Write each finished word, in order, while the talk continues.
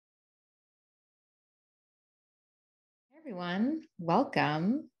Everyone,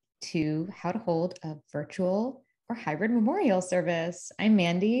 welcome to How to Hold a Virtual or Hybrid Memorial Service. I'm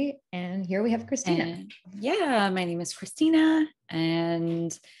Mandy, and here we have Christina. My name is Christina,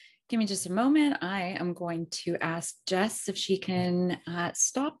 and give me just a moment. I am going to ask Jess if she can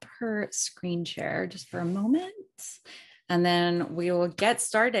stop her screen share just for a moment, and then we will get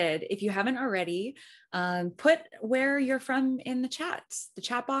started. If you haven't already, put where you're from in the chat. The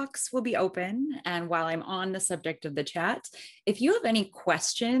chat box will be open. And while I'm on the subject of the chat, if you have any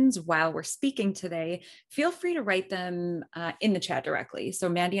questions while we're speaking today, feel free to write them in the chat directly. So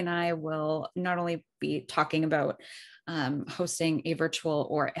Mandy and I will not only be talking about hosting a virtual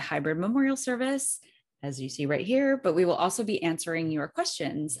or a hybrid memorial service, as you see right here, but we will also be answering your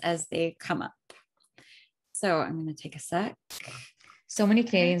questions as they come up. So I'm going to take a sec. So many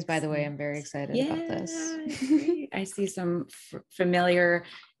Canadians, by the way. I'm very excited about this. I see some familiar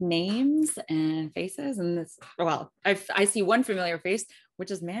names and faces, and this. Well, I see one familiar face, which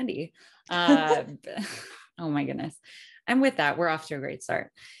is Mandy. Oh my goodness! And with that, we're off to a great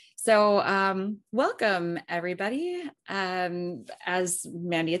start. So welcome everybody. As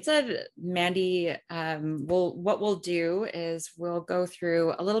Mandy had said, what we'll do is we'll go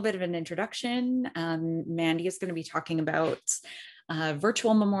through a little bit of an introduction. Mandy is going to be talking about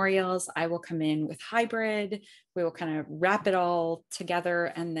virtual memorials. I will come in with hybrid. We will kind of wrap it all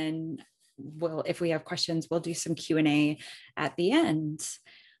together, and then if we have questions, we'll do some Q&A at the end.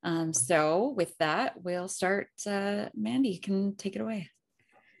 So with that, we'll start. Mandy, you can take it away.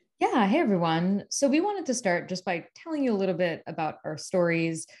 Yeah. Hey, everyone. So we wanted to start just by telling you a little bit about our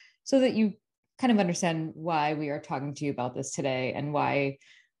stories so that you kind of understand why we are talking to you about this today and why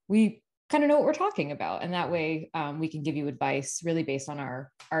we kind of know what we're talking about. And that way we can give you advice really based on our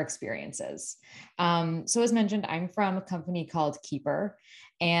experiences. So as mentioned, I'm from a company called Keeper.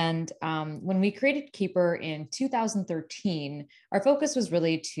 And when we created Keeper in 2013, our focus was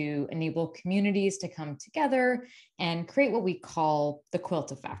really to enable communities to come together and create what we call the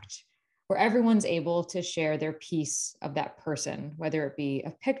quilt effect, where everyone's able to share their piece of that person, whether it be a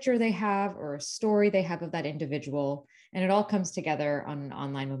picture they have or a story they have of that individual, and it all comes together on an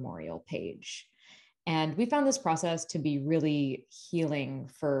online memorial page. And we found this process to be really healing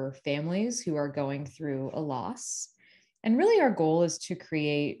for families who are going through a loss. And really our goal is to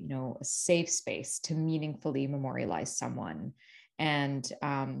create, a safe space to meaningfully memorialize someone and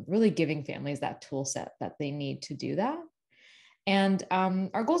really giving families that tool set that they need to do that. And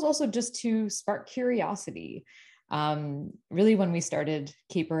our goal is also just to spark curiosity. Really, when we started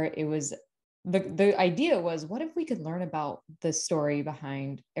Keeper, it was the idea was, what if we could learn about the story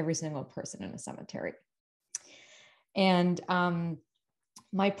behind every single person in a cemetery? And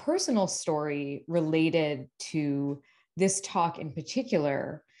my personal story related to this talk in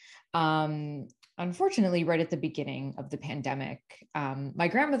particular, unfortunately, right at the beginning of the pandemic, my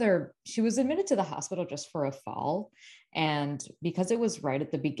grandmother, she was admitted to the hospital just for a fall. And because it was right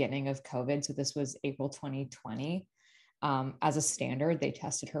at the beginning of COVID, so this was April 2020, as a standard, they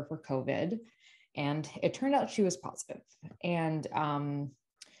tested her for COVID, and it turned out she was positive. And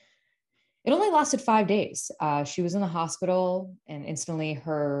it only lasted 5 days. She was in the hospital, and instantly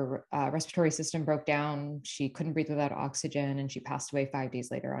her respiratory system broke down. She couldn't breathe without oxygen, and she passed away 5 days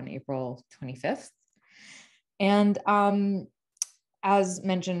later on April 25th. And as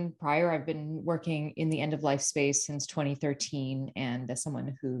mentioned prior, I've been working in the end of life space since 2013. And as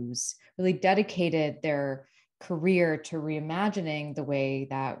someone who's really dedicated their career to reimagining the way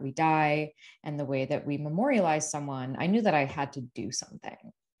that we die and the way that we memorialize someone, I knew that I had to do something.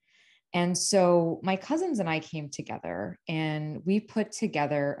 And so my cousins and I came together and we put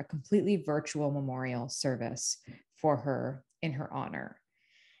together a completely virtual memorial service for her in her honor.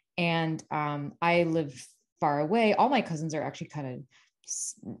 And I lived far away. All my cousins are actually kind of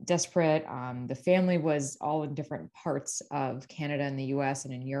desperate. The family was all in different parts of Canada and the US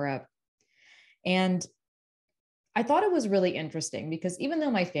and in Europe. And I thought it was really interesting because even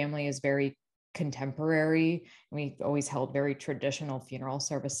though my family is very contemporary, we always held very traditional funeral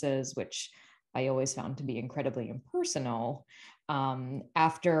services, which I always found to be incredibly impersonal.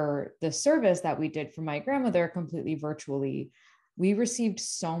 After the service that we did for my grandmother completely virtually, we received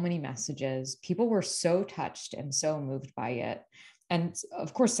so many messages. People were so touched and so moved by it, and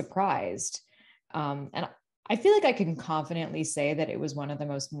of course, surprised. And I feel like I can confidently say that it was one of the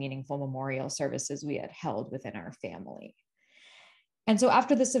most meaningful memorial services we had held within our family. And so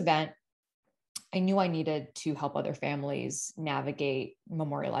after this event, I knew I needed to help other families navigate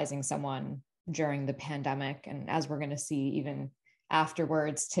memorializing someone during the pandemic. And as we're going to see even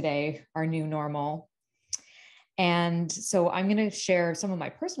afterwards today, our new normal. And so I'm going to share some of my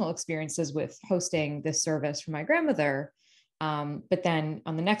personal experiences with hosting this service for my grandmother. But then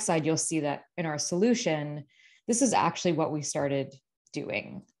on the next slide, you'll see that in our solution, this is actually what we started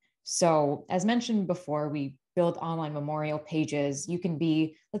doing. So as mentioned before, we build online memorial pages. You can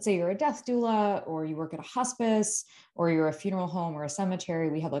be, let's say you're a death doula, or you work at a hospice, or you're a funeral home or a cemetery.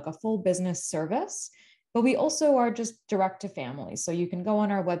 We have like a full business service, but we also are just direct to family. So you can go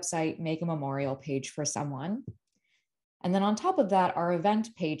on our website, make a memorial page for someone. And then on top of that, our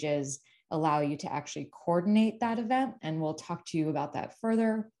event pages allow you to actually coordinate that event. And we'll talk to you about that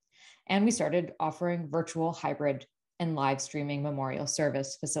further. And we started offering virtual, hybrid, and live streaming memorial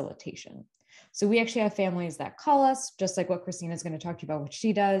service facilitation. So we actually have families that call us, just like what Christina is going to talk to you about, what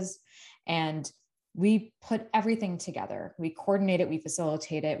she does. And we put everything together. We coordinate it, we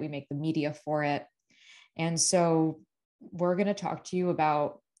facilitate it, we make the media for it. And so we're going to talk to you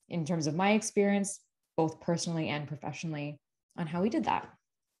about, in terms of my experience, both personally and professionally, on how we did that.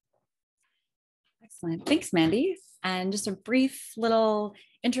 Excellent. Thanks, Mandy. And just a brief little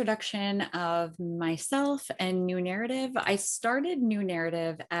introduction of myself and New Narrative. I started New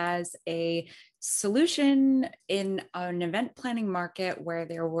Narrative as a solution in an event planning market where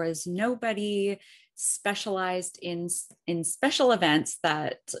there was nobody specialized in special events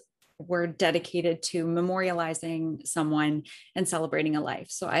that were dedicated to memorializing someone and celebrating a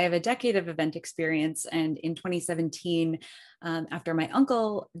life. So I have a decade of event experience. And in 2017, after my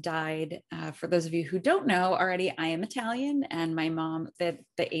uncle died, for those of you who don't know already, I am Italian, and my mom, the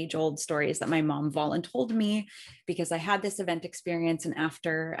age-old story is that my mom voluntold me because I had this event experience. And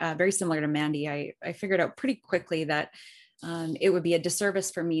after, very similar to Mandy, I figured out pretty quickly that it would be a disservice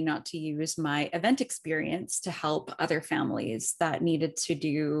for me not to use my event experience to help other families that needed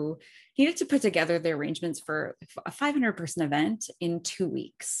to put together the arrangements for a 500-person event in 2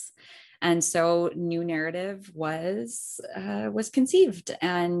 weeks. And so New Narrative was conceived,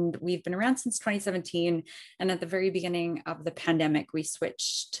 and we've been around since 2017. And at the very beginning of the pandemic, we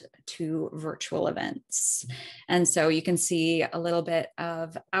switched to virtual events. And so you can see a little bit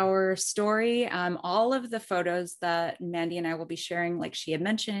of our story. All of the photos that Mandy and I will be sharing, like she had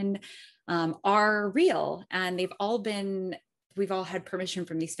mentioned, are real, and we've all had permission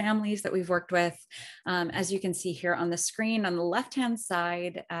from these families that we've worked with. As you can see here on the screen, on the left-hand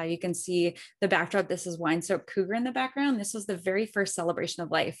side, you can see the backdrop. This is Wine Soaked Cougar in the background. This was the very first celebration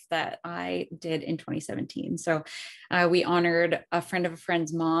of life that I did in 2017. So we honored a friend of a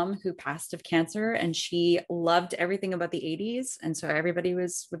friend's mom who passed of cancer, and she loved everything about the 80s. And so everybody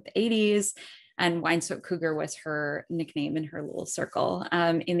was with the 80s. And Wine Soaked Cougar was her nickname in her little circle.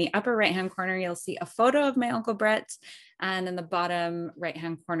 In the upper right-hand corner, you'll see a photo of my Uncle Brett. And in the bottom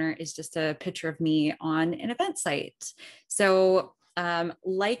right-hand corner is just a picture of me on an event site. So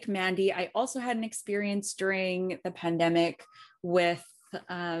like Mandy, I also had an experience during the pandemic with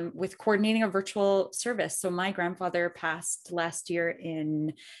coordinating a virtual service. So my grandfather passed last year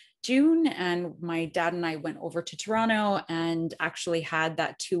in June, and my dad and I went over to Toronto and actually had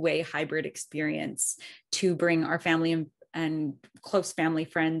that two-way hybrid experience to bring our family and close family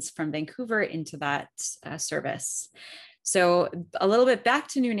friends from Vancouver into that service. So a little bit back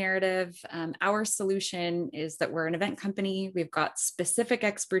to New Narrative, our solution is that we're an event company. We've got specific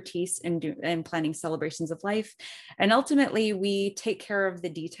expertise in planning celebrations of life. And ultimately, we take care of the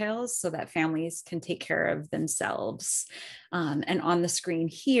details so that families can take care of themselves. And on the screen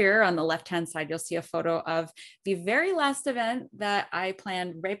here, on the left-hand side, you'll see a photo of the very last event that I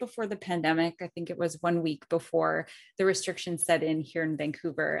planned right before the pandemic. I think it was 1 week before the restrictions set in here in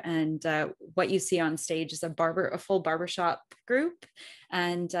Vancouver. And what you see on stage is a full barbershop group.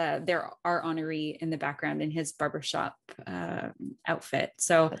 And there our honoree in the background in his barbershop outfit.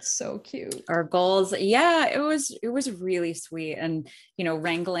 So that's so cute. Our goals, yeah, it was really sweet. And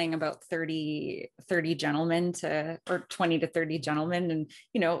wrangling about 30 gentlemen or 20 to 30 gentlemen,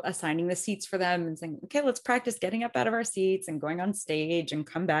 and assigning the seats for them and saying, okay, let's practice getting up out of our seats and going on stage and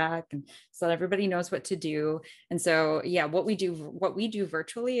come back, and so that everybody knows what to do. And so yeah, what we do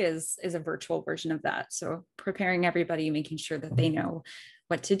virtually is a virtual version of that. So preparing everybody, making sure that they know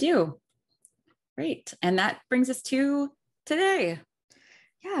what to do. Great. And that brings us to today.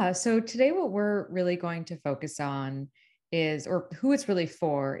 Yeah. So today, what we're really going to focus on is, or who it's really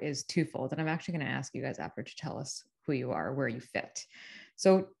for, is twofold. And I'm actually going to ask you guys after to tell us who you are, where you fit.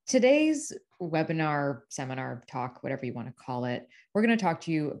 So today's webinar, seminar, talk, whatever you want to call it, we're going to talk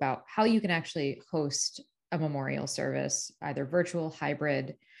to you about how you can actually host a memorial service, either virtual,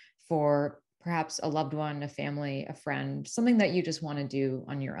 hybrid, for perhaps a loved one, a family, a friend, something that you just want to do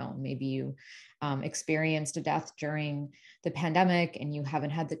on your own. Maybe you experienced a death during the pandemic and you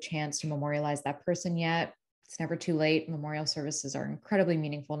haven't had the chance to memorialize that person yet. It's never too late. Memorial services are incredibly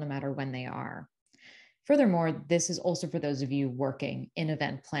meaningful no matter when they are. Furthermore, this is also for those of you working in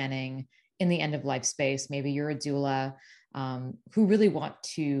event planning in the end of life space. Maybe you're a doula who really want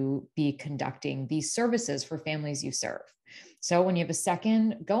to be conducting these services for families you serve. So when you have a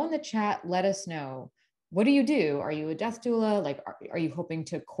second, go in the chat, let us know. What do you do? Are you a death doula? Like, are you hoping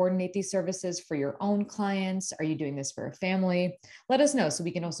to coordinate these services for your own clients? Are you doing this for a family? Let us know so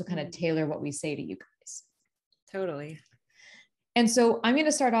we can also kind of tailor what we say to you guys. Totally. And so I'm going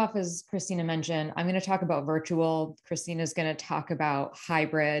to start off, as Christina mentioned, I'm going to talk about virtual. Christina's going to talk about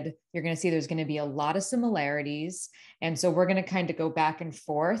hybrid. You're going to see there's going to be a lot of similarities. And so we're going to kind of go back and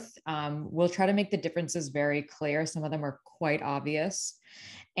forth. We'll try to make the differences very clear. Some of them are quite obvious.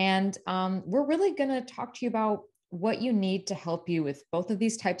 And we're really going to talk to you about what you need to help you with both of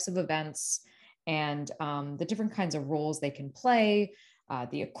these types of events and the different kinds of roles they can play.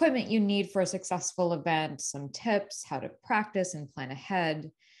 The equipment you need for a successful event, some tips, how to practice and plan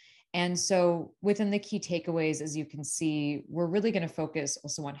ahead. And so within the key takeaways, as you can see, we're really going to focus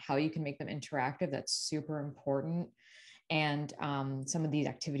also on how you can make them interactive. That's super important. And some of these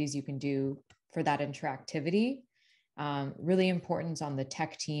activities you can do for that interactivity. Really important on the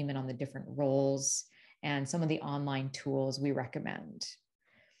tech team and on the different roles and some of the online tools we recommend.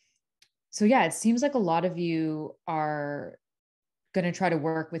 So yeah, it seems like a lot of you are going to try to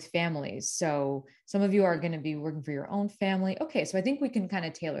work with families. So some of you are going to be working for your own family. Okay, so I think we can kind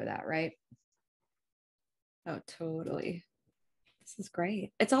of tailor that, right? Oh, totally. This is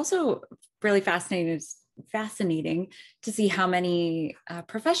great. It's also really fascinating to see how many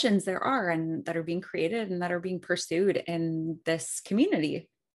professions there are and that are being created and that are being pursued in this community.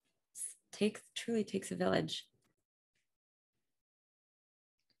 Truly takes a village.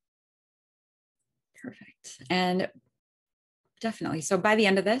 Perfect. And definitely. So by the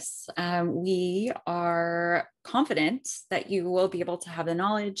end of this, we are confident that you will be able to have the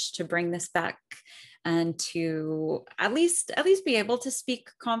knowledge to bring this back and to at least be able to speak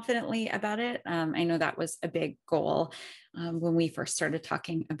confidently about it. I know that was a big goal when we first started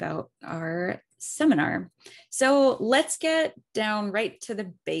talking about our seminar. So let's get down right to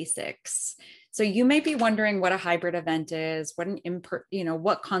the basics. So you may be wondering what a hybrid event is,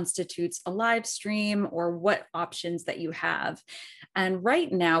 what constitutes a live stream, or what options that you have. And right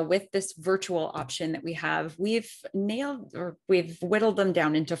now, with this virtual option that we have, we've whittled them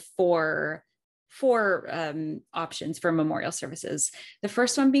down into four options for memorial services. The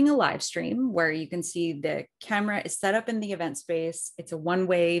first one being a live stream, where you can see the camera is set up in the event space. It's a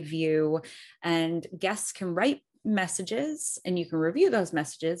one-way view, and guests can write messages and you can review those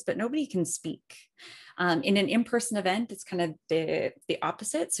messages, but nobody can speak. In an in-person event, it's kind of the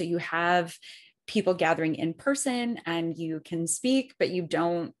opposite. So you have people gathering in person and you can speak, but you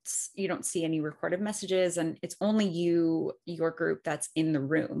don't see any recorded messages, and it's only your group that's in the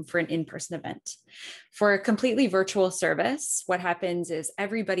room for an in-person event. For a completely virtual service, what happens is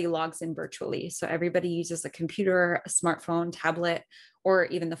everybody logs in virtually. So everybody uses a computer, a smartphone, tablet, or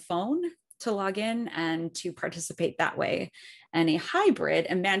even the phone to log in and to participate that way. And a hybrid,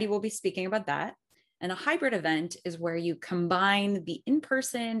 and Mandy will be speaking about that. And a hybrid event is where you combine the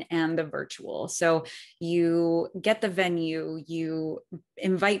in-person and the virtual. So you get the venue, you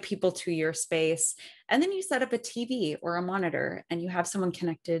invite people to your space, and then you set up a TV or a monitor and you have someone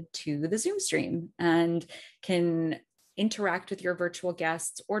connected to the Zoom stream and can interact with your virtual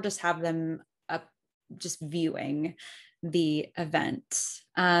guests or just have them up just viewing the event.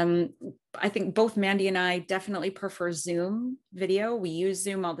 I think both Mandy and I definitely prefer Zoom video. We use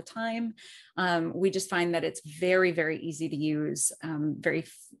Zoom all the time. We just find that it's very, very easy to use, very,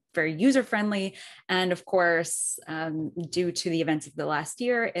 very user-friendly. And of course, due to the events of the last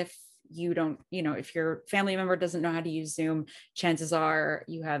year, if your family member doesn't know how to use Zoom, chances are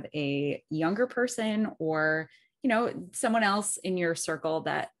you have a younger person or, someone else in your circle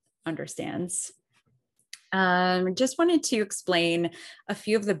that understands. Just wanted to explain a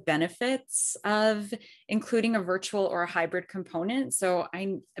few of the benefits of including a virtual or a hybrid component. So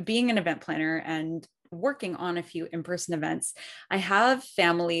I'm being an event planner and working on a few in-person events. I have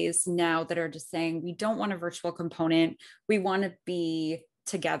families now that are just saying, we don't want a virtual component. We want to be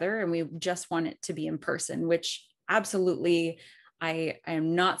together and we just want it to be in person, which absolutely, I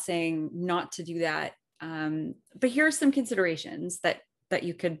am not saying not to do that. But here are some considerations that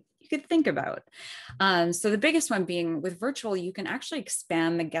you could think about. So the biggest one being with virtual, you can actually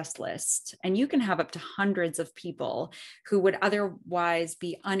expand the guest list and you can have up to hundreds of people who would otherwise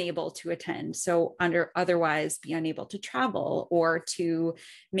be unable to attend. So otherwise be unable to travel or to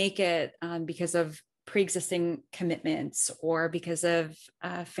make it because of pre-existing commitments or because of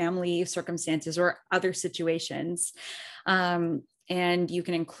family circumstances or other situations. And you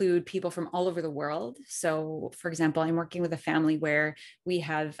can include people from all over the world. So, for example, I'm working with a family where we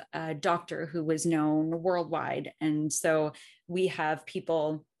have a doctor who was known worldwide. And so we have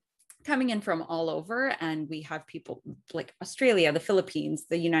people coming in from all over, and we have people like Australia, the Philippines,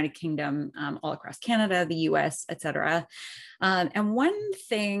 the United Kingdom, all across Canada, the US, et cetera. And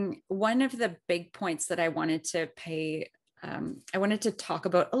one of the big points that I wanted to talk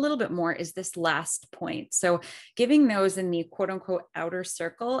about a little bit more is this last point. So giving those in the quote unquote outer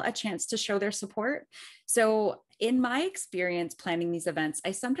circle a chance to show their support. So in my experience planning these events,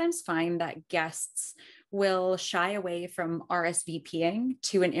 I sometimes find that guests will shy away from RSVPing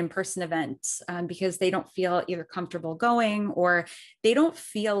to an in-person event because they don't feel either comfortable going or they don't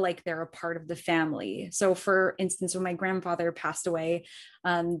feel like they're a part of the family. So for instance, when my grandfather passed away,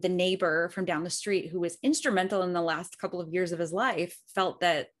 the neighbor from down the street who was instrumental in the last couple of years of his life felt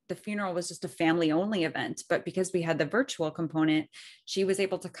that the funeral was just a family only event. But because we had the virtual component, she was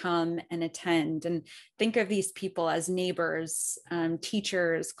able to come and attend and think of these people as neighbors,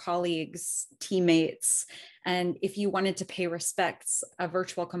 teachers, colleagues, teammates. And if you wanted to pay respects, a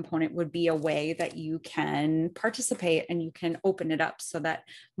virtual component would be a way that you can participate and you can open it up so that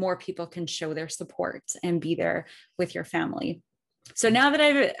more people can show their support and be there with your family. So now that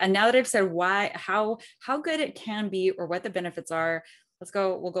I've said how good it can be or what the benefits are,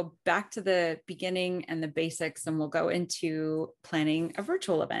 we'll go back to the beginning and the basics, and we'll go into planning a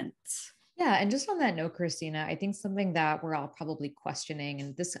virtual event. Yeah. And just on that note, Christina, I think something that we're all probably questioning,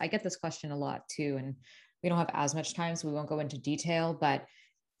 and I get this question a lot too, and we don't have as much time, so we won't go into detail, but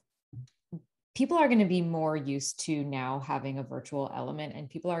people are going to be more used to now having a virtual element, and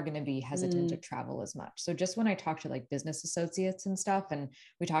people are going to be hesitant to travel as much. So just when I talk to like business associates and stuff, and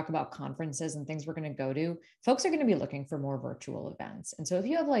we talk about conferences and things we're going to go to, folks are going to be looking for more virtual events. And so if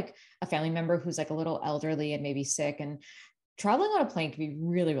you have like a family member who's like a little elderly and maybe sick, and traveling on a plane can be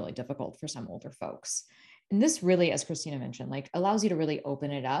really, really difficult for some older folks. And this really, as Christina mentioned, like allows you to really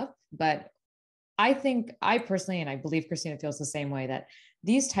open it up. But I personally, and I believe Christina feels the same way, that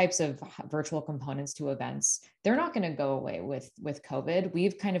these types of virtual components to events, they're not going to go away with COVID.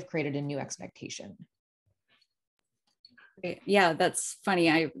 We've kind of created a new expectation. Yeah, that's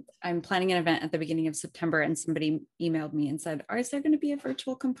funny. I'm planning an event at the beginning of September, and somebody emailed me and said, "Is there going to be a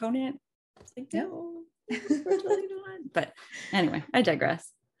virtual component?" I was like, "No, virtually not." But anyway, I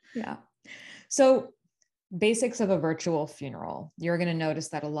digress. Yeah. So basics of a virtual funeral. You're going to notice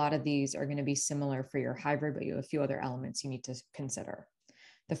that a lot of these are going to be similar for your hybrid, but you have a few other elements you need to consider.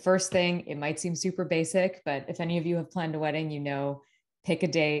 The first thing, it might seem super basic, but if any of you have planned a wedding, pick a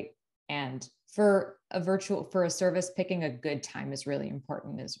date. And for a service, picking a good time is really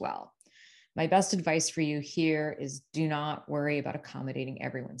important as well. My best advice for you here is do not worry about accommodating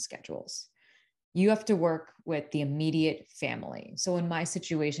everyone's schedules. You have to work with the immediate family. So in my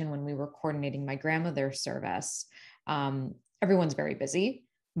situation, when we were coordinating my grandmother's service, everyone's very busy,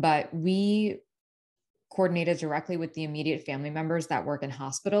 but we coordinated directly with the immediate family members that work in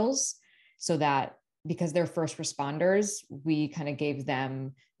hospitals, so that because they're first responders, we kind of gave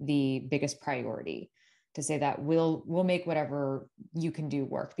them the biggest priority to say that we'll make whatever you can do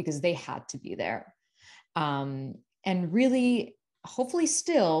work, because they had to be there. And really, hopefully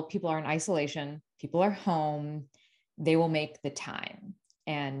still people are in isolation, people are home, they will make the time,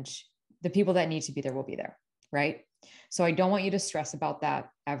 and the people that need to be there will be there, right? So I don't want you to stress about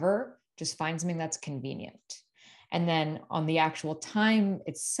that ever. Just find something that's convenient. And then on the actual time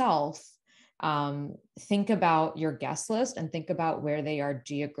itself, think about your guest list and think about where they are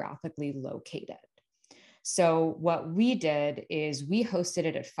geographically located. So what we did is we hosted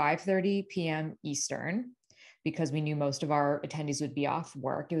it at 5:30 p.m. Eastern, because we knew most of our attendees would be off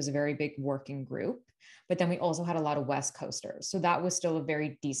work. It was a very big working group, but then we also had a lot of West Coasters. So that was still a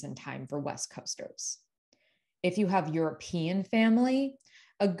very decent time for West Coasters. If you have European family,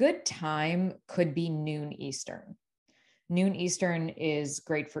 a good time could be noon Eastern. Noon Eastern is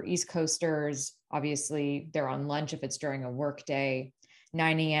great for East Coasters. Obviously, they're on lunch if it's during a work day.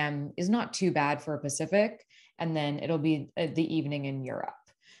 9 a.m. is not too bad for a Pacific, and then it'll be the evening in Europe.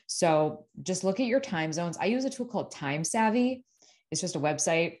 So just look at your time zones. I use a tool called Time Savvy. It's just a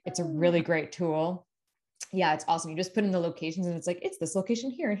website. It's a really great tool. Yeah, it's awesome. You just put in the locations and it's like, it's this location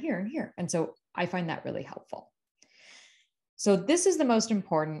here and here and here. And so I find that really helpful. So this is the most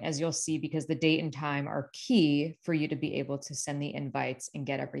important, as you'll see, because the date and time are key for you to be able to send the invites and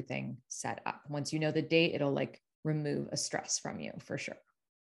get everything set up. Once you know the date, it'll like remove a stress from you for sure.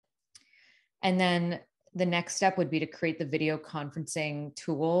 And then the next step would be to create the video conferencing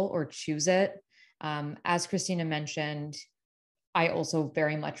tool or choose it. As Christina mentioned, I also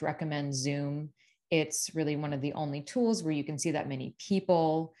very much recommend Zoom. It's really one of the only tools where you can see that many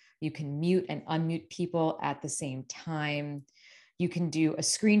people. You can mute and unmute people at the same time. You can do a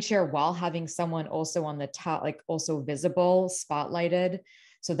screen share while having someone also on the top, like also visible, spotlighted.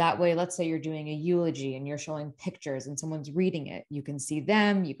 So that way, let's say you're doing a eulogy and you're showing pictures and someone's reading it. You can see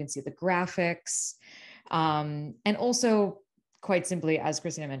them, you can see the graphics. And also, quite simply, as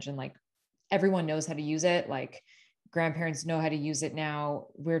Christina mentioned, like everyone knows how to use it. Like grandparents know how to use it now.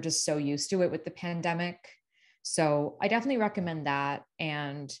 We're just so used to it with the pandemic. So I definitely recommend that.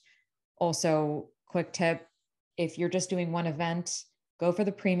 And also, quick tip, if you're just doing one event, go for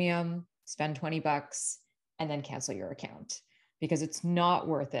the premium, spend $20, and then cancel your account because it's not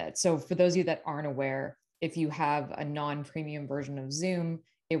worth it. So for those of you that aren't aware, if you have a non-premium version of Zoom,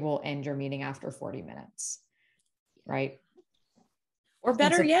 it will end your meeting after 40 minutes, right? Or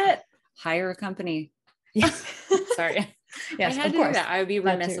better yet, hire a company. Yes. Sorry. Yes, I had of to course. do that. I would be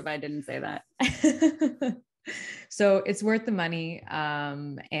remiss if I didn't say that. So it's worth the money.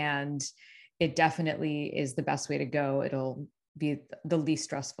 And it definitely is the best way to go. It'll be the least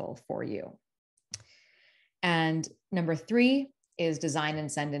stressful for you. And number 3 is design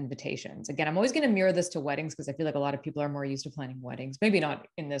and send invitations. Again, I'm always going to mirror this to weddings because I feel like a lot of people are more used to planning weddings, maybe not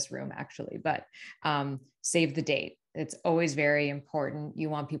in this room actually, but save the date. It's always very important. You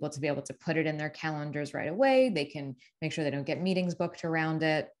want people to be able to put it in their calendars right away. They can make sure they don't get meetings booked around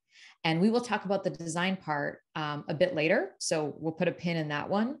it. And we will talk about the design part a bit later. So we'll put a pin in that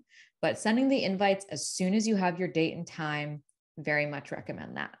one, but sending the invites as soon as you have your date and time, very much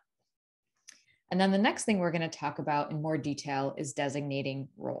recommend that. And then the next thing we're going to talk about in more detail is designating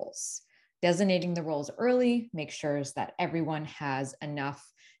roles. Designating the roles early, make sure that everyone has enough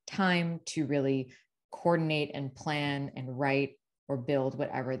time to really coordinate and plan and write or build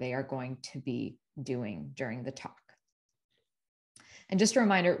whatever they are going to be doing during the talk. And just a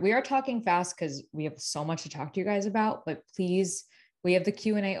reminder, we are talking fast because we have so much to talk to you guys about, but please, we have the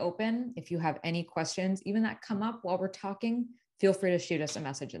Q&A open. If you have any questions, even that come up while we're talking, feel free to shoot us a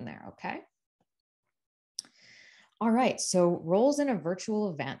message in there, okay? All right, so roles in a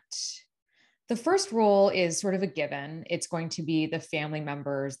virtual event. The first role is sort of a given. It's going to be the family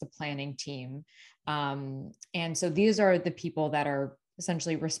members, the planning team. And so these are the people that are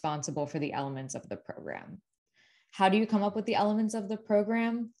essentially responsible for the elements of the program. How do you come up with the elements of the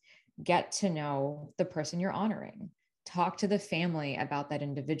program? Get to know the person you're honoring. Talk to the family about that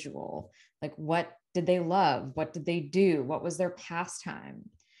individual. Like, what did they love? What did they do? What was their pastime?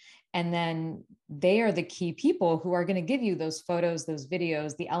 And then they are the key people who are going to give you those photos, those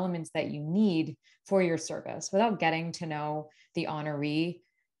videos, the elements that you need for your service. Without getting to know the honoree,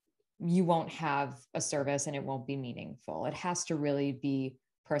 you won't have a service and it won't be meaningful. It has to really be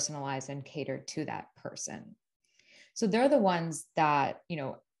personalized and catered to that person. So they're the ones that, you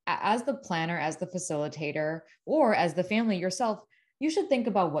know, as the planner, as the facilitator, or as the family yourself, you should think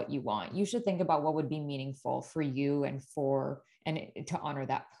about what you want. You should think about what would be meaningful for you and to honor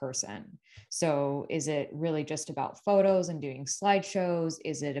that person. So is it really just about photos and doing slideshows?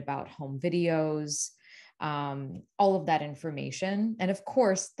 Is it about home videos? All of that information. And of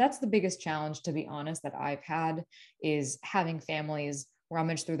course, that's the biggest challenge, to be honest, that I've had, is having families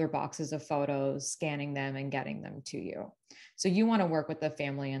rummage through their boxes of photos, scanning them and getting them to you. So you want to work with the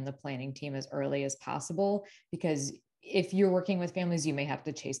family and the planning team as early as possible, because if you're working with families, you may have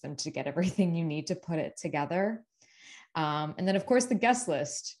to chase them to get everything you need to put it together. And then of course the guest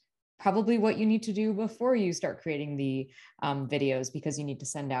list, probably what you need to do before you start creating the videos, because you need to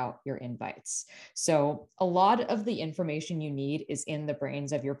send out your invites. So a lot of the information you need is in the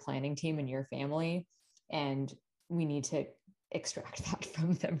brains of your planning team and your family. And we need to extract that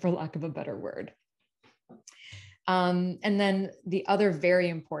from them, for lack of a better word. And then the other very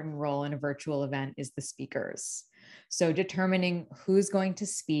important role in a virtual event is the speakers. So determining who's going to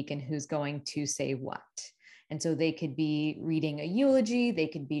speak and who's going to say what. And so they could be reading a eulogy, they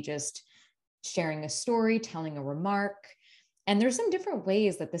could be just sharing a story, telling a remark. And there's some different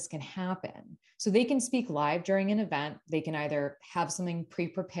ways that this can happen. So they can speak live during an event. They can either have something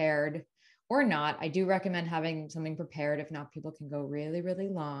pre-prepared or not. I do recommend having something prepared. If not, people can go really, really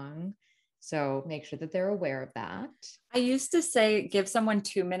long. So make sure that they're aware of that. I used to say, give someone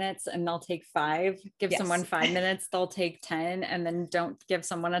 2 minutes and they'll take 5. Give someone 5 minutes, they'll take 10, and then don't give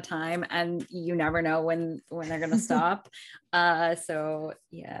someone a time, and you never know when they're going to stop. So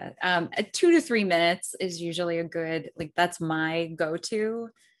yeah, 2 to 3 minutes is usually a good, like, that's my go-to,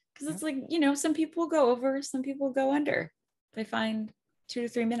 because it's like, you know, some people go over, some people go under. I find 2 to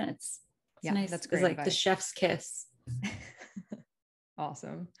 3 minutes. It's nice. That's great. It's like advice. The chef's kiss.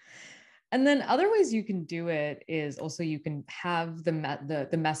 Awesome. And then other ways you can do it is also you can have the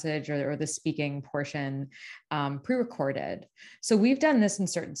message or the speaking portion pre-recorded. So we've done this in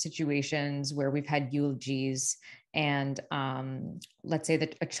certain situations where we've had eulogies, and let's say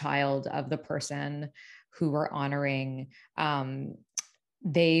that a child of the person who we're honoring,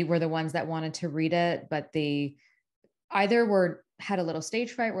 they were the ones that wanted to read it, but they either had a little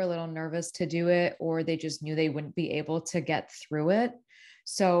stage fright, were a little nervous to do it, or they just knew they wouldn't be able to get through it.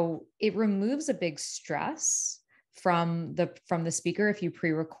 So it removes a big stress from the speaker if you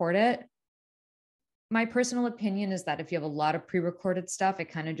pre-record it. My personal opinion is that if you have a lot of pre-recorded stuff,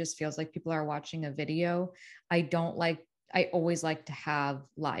 it kind of just feels like people are watching a video. I always like to have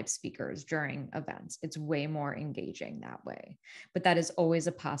live speakers during events. It's way more engaging that way, but that is always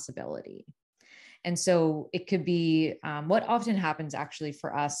a possibility. And so it could be what often happens actually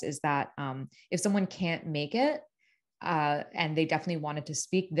for us is that if someone can't make it, and they definitely wanted to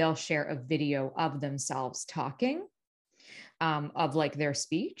speak, they'll share a video of themselves talking of like their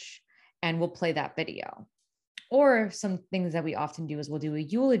speech, and we'll play that video. Or some things that we often do is we'll do a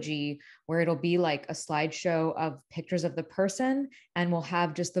eulogy where it'll be like a slideshow of pictures of the person, and we'll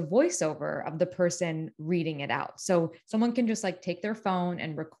have just the voiceover of the person reading it out. So someone can just like take their phone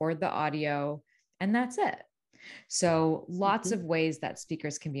and record the audio, and that's it. So lots of ways that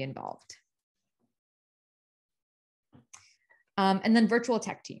speakers can be involved. And then virtual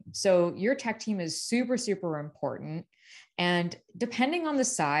tech team. So your tech team is super, super important. And depending on the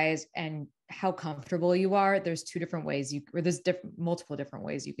size and how comfortable you are, there's multiple different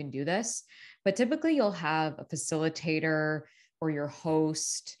ways you can do this. But typically you'll have a facilitator or your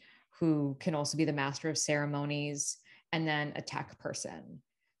host who can also be the master of ceremonies, and then a tech person.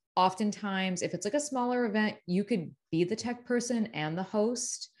 Oftentimes, if it's like a smaller event, you could be the tech person and the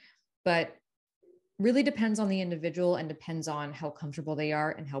host, but really depends on the individual and depends on how comfortable they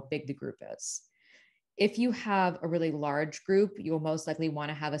are and how big the group is. If you have a really large group, you'll most likely want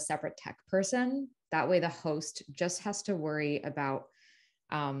to have a separate tech person. That way the host just has to worry about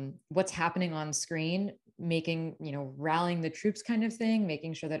what's happening on screen, rallying the troops kind of thing,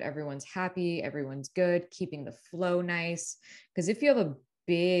 making sure that everyone's happy, everyone's good, keeping the flow nice. Because if you have a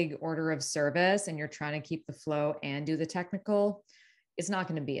big order of service and you're trying to keep the flow and do the technical, it's not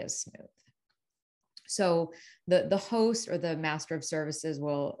going to be as smooth. So the host or the master of services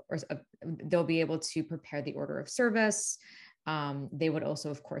they'll be able to prepare the order of service. They would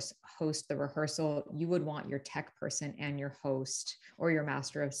also, of course, host the rehearsal. You would want your tech person and your host or your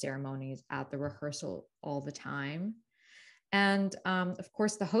master of ceremonies at the rehearsal all the time. And of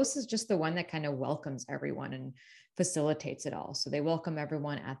course, the host is just the one that kind of welcomes everyone and facilitates it all. So they welcome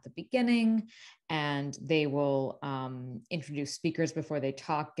everyone at the beginning, and they will introduce speakers before they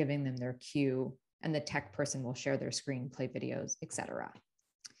talk, giving them their cue. And the tech person will share their screen, play videos, etc.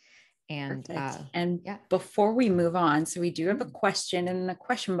 And yeah. Before we move on, so we do have a question in the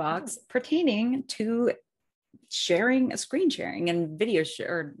question box pertaining to screen sharing and video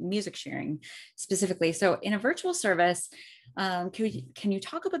or music sharing specifically. So in a virtual service, can you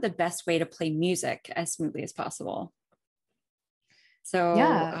talk about the best way to play music as smoothly as possible? So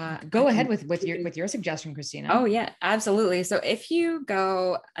go ahead with your suggestion, Christina. Oh yeah, absolutely. So if you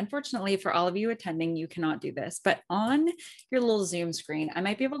go, unfortunately for all of you attending, you cannot do this, but on your little Zoom screen, I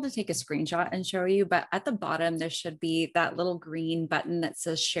might be able to take a screenshot and show you, but at the bottom, there should be that little green button that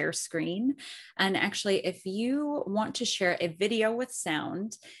says share screen. And actually, if you want to share a video with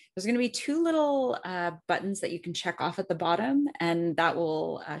sound, there's going to be two little buttons that you can check off at the bottom, and that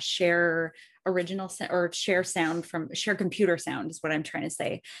will share share computer sound is what I'm trying to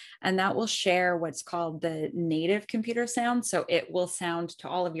say. And that will share what's called the native computer sound. So it will sound to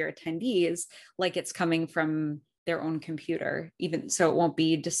all of your attendees like it's coming from their own computer, even so it won't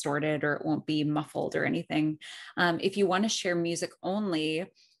be distorted or it won't be muffled or anything. If you want to share music only,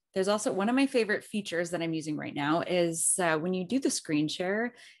 there's also one of my favorite features that I'm using right now is when you do the screen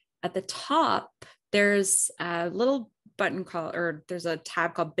share, at the top, there's a little button there's a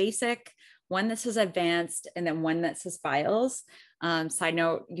tab called Basic, one that says Advanced, and then one that says Files. Side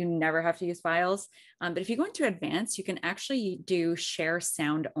note, you never have to use Files. But if you go into Advanced, you can actually do Share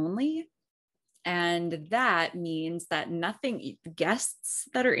Sound Only. And that means that guests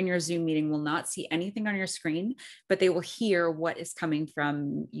that are in your Zoom meeting will not see anything on your screen, but they will hear what is coming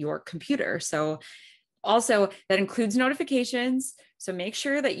from your computer. So also that includes notifications. So make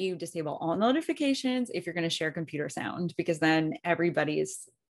sure that you disable all notifications if you're going to share computer sound, because then everybody's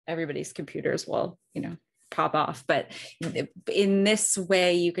computers will, pop off. But in this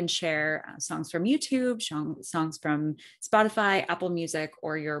way, you can share songs from YouTube, songs from Spotify, Apple Music,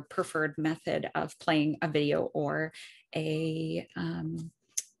 or your preferred method of playing a video or a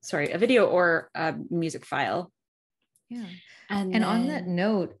a video or a music file. Yeah. And And then, on that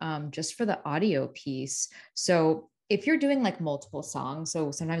note, just for the audio piece, so if you're doing like multiple songs,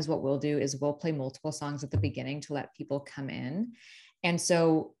 so sometimes what we'll do is we'll play multiple songs at the beginning to let people come in. And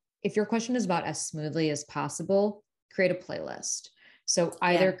so if your question is about as smoothly as possible, create a playlist. So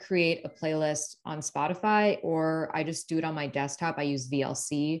either create a playlist on Spotify, or I just do it on my desktop. I use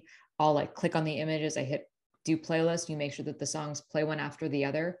VLC. I'll like click on the images, I hit do playlist. You make sure that the songs play one after the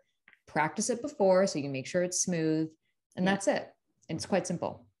other. Practice it before so you can make sure it's smooth. And that's it. It's quite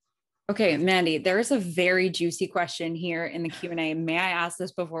simple. Okay, Mandy, there is a very juicy question here in the Q&A. May I ask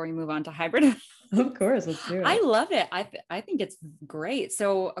this before we move on to hybrid? Of course, let's do it. I love it. I think it's great.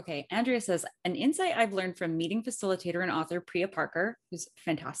 So, okay, Andrea says, an insight I've learned from meeting facilitator and author Priya Parker, who's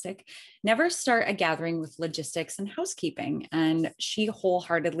fantastic, never start a gathering with logistics and housekeeping. And she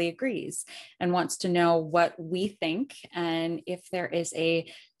wholeheartedly agrees and wants to know what we think and if there is a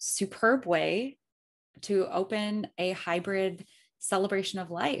superb way to open a hybrid celebration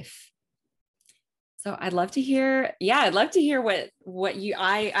of life. So I'd love to hear, I'd love to hear what you,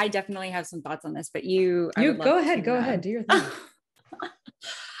 I definitely have some thoughts on this, but you go ahead, do your thing.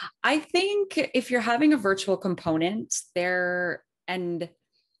 I think if you're having a virtual component there and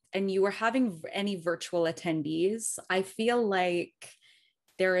you are having any virtual attendees, I feel like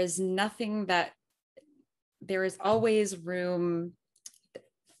there is always room.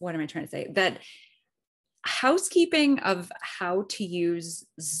 What am I trying to say? That housekeeping of how to use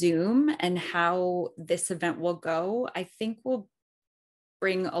Zoom and how this event will go, I think will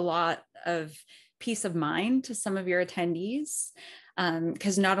bring a lot of peace of mind to some of your attendees.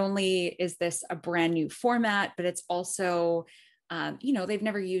 Because not only is this a brand new format, but it's also, they've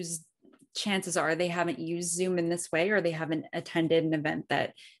never used, chances are they haven't used Zoom in this way, or they haven't attended an event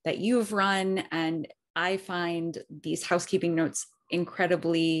that you've run. And I find these housekeeping notes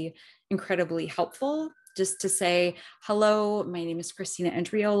incredibly, incredibly helpful. Just to say, hello, my name is Christina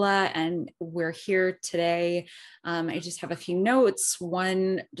Andreola, and we're here today. I just have a few notes.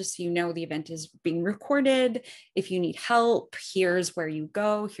 One, just so you know, the event is being recorded. If you need help, here's where you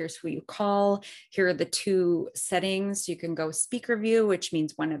go. Here's who you call. Here are the two settings. You can go speaker view, which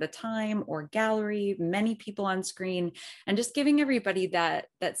means one at a time, or gallery, many people on screen, and just giving everybody that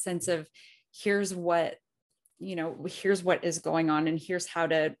sense of here's what is going on, and here's how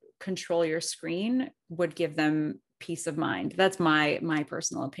to control your screen would give them peace of mind. That's my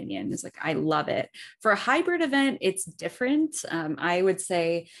personal opinion. Is like, I love it. For a hybrid event, it's different. I would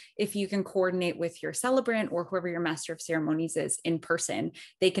say if you can coordinate with your celebrant or whoever your master of ceremonies is in person,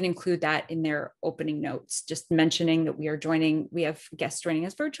 they can include that in their opening notes, just mentioning that we have guests joining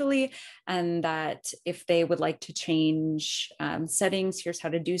us virtually, and that if they would like to change settings, here's how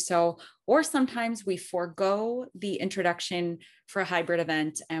to do so. Or sometimes we forego the introduction for a hybrid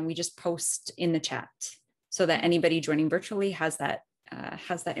event and we just post in the chat, so that anybody joining virtually has that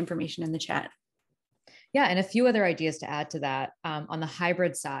information in the chat. Yeah, and a few other ideas to add to that. On the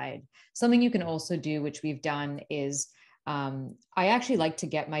hybrid side, something you can also do, which we've done, is I actually like to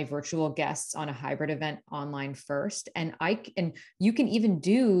get my virtual guests on a hybrid event online first. And you can even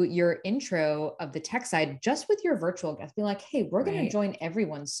do your intro of the tech side just with your virtual guests. Be like, hey, we're going to join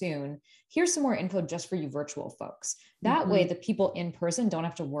everyone soon. Here's some more info just for you virtual folks. That way, the people in person don't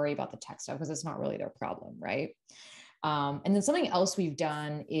have to worry about the tech stuff, because it's not really their problem, right? And then something else we've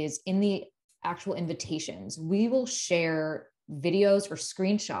done is in the actual invitations, we will share videos or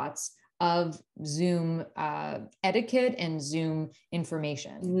screenshots of Zoom etiquette and Zoom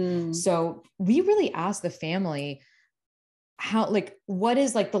information. So we really ask the family what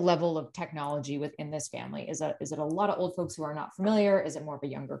is like the level of technology within this family? Is it a lot of old folks who are not familiar? Is it more of a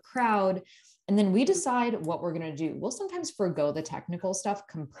younger crowd? And then we decide what we're going to do. We'll sometimes forgo the technical stuff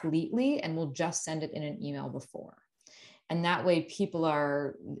completely, and we'll just send it in an email before. And that way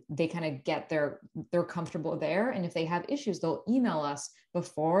they kind of get they're comfortable there. And if they have issues, they'll email us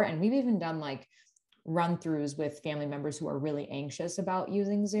before. And we've even done like run-throughs with family members who are really anxious about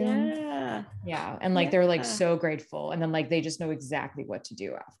using Zoom. Yeah. And they're like so grateful. And then they just know exactly what to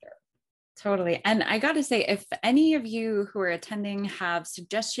do after. Totally. And I got to say, if any of you who are attending have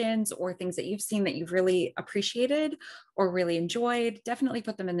suggestions or things that you've seen that you've really appreciated or really enjoyed, definitely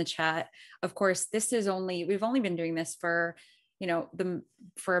put them in the chat. Of course, we've only been doing this for,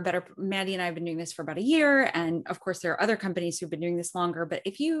 Mandy and I have been doing this for about a year. And of course, there are other companies who've been doing this longer, but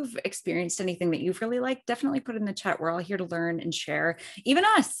if you've experienced anything that you've really liked, definitely put it in the chat. We're all here to learn and share. Even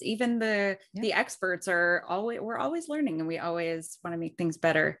us, even the experts we're always learning, and we always want to make things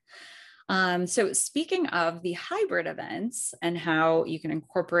better. So speaking of the hybrid events and how you can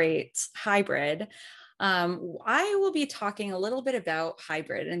incorporate hybrid, I will be talking a little bit about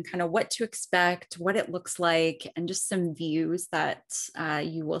hybrid and kind of what to expect, what it looks like, and just some views that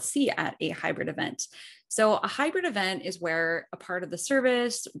you will see at a hybrid event. So a hybrid event is where a part of the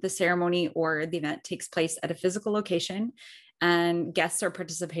service, the ceremony, or the event takes place at a physical location, and guests are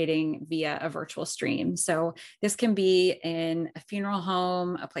participating via a virtual stream. So this can be in a funeral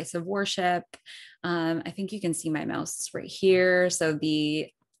home, a place of worship. I think you can see my mouse right here. So the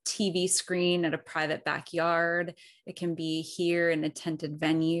TV screen at a private backyard. It can be here in a tented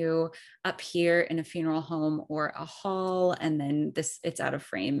venue, up here in a funeral home or a hall, and then it's out of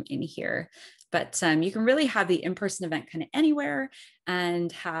frame in here. But you can really have the in-person event kind of anywhere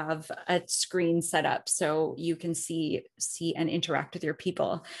and have a screen set up so you can see and interact with your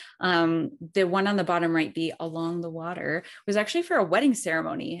people. The one on the bottom right, the Along the Water, was actually for a wedding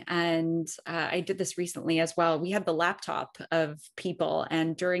ceremony. And I did this recently as well. We had the laptop of people,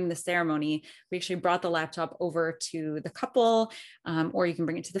 and during the ceremony, we actually brought the laptop over to the couple, or you can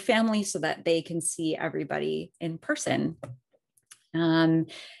bring it to the family so that they can see everybody in person.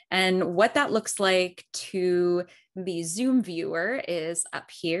 And what that looks like to the Zoom viewer is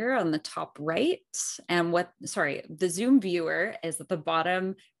up here on the top right. And the Zoom viewer is at the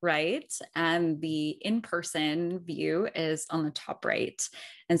bottom right, and the in-person view is on the top right.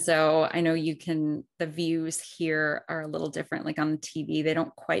 And so I know the views here are a little different, like on the TV, they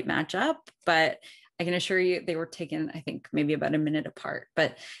don't quite match up, but I can assure you they were taken, I think, maybe about a minute apart.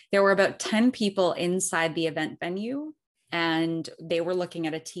 But there were about 10 people inside the event venue, and they were looking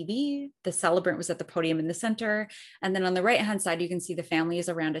at a TV. The celebrant was at the podium in the center. And then on the right-hand side, you can see the family is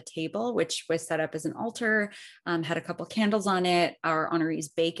around a table, which was set up as an altar, had a couple candles on it, our honorees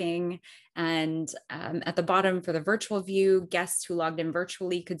baking. And at the bottom for the virtual view, guests who logged in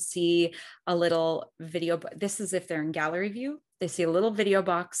virtually could see a little video. This is if they're in gallery view. They see a little video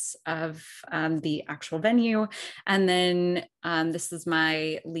box of the actual venue. And then this is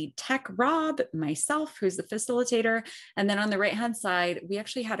my lead tech, Rob, myself, who's the facilitator. And then on the right-hand side, we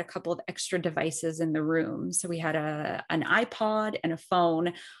actually had a couple of extra devices in the room. So we had an iPod and a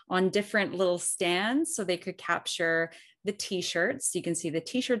phone on different little stands so they could capture the t-shirts. You can see the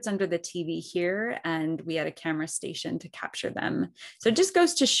t-shirts under the TV here, and we had a camera station to capture them. So it just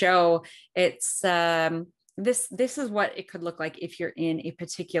goes to show it's, this is what it could look like if you're in a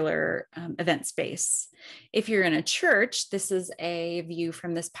particular event space. If you're in a church, this is a view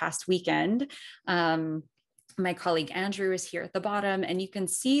from this past weekend. My colleague Andrew is here at the bottom, and you can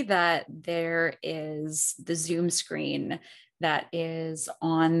see that there is the Zoom screen that is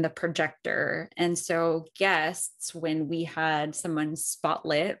on the projector. And so guests, when we had someone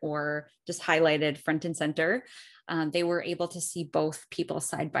spotlit or just highlighted front and center, they were able to see both people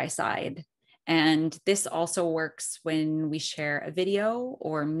side by side. And this also works when we share a video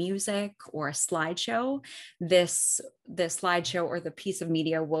or music or a slideshow. The slideshow or the piece of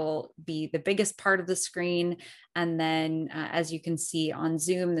media will be the biggest part of the screen. And then as you can see on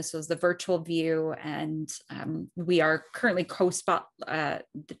Zoom, this was the virtual view, and we are currently the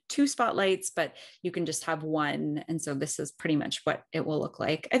two spotlights, but you can just have one. And so this is pretty much what it will look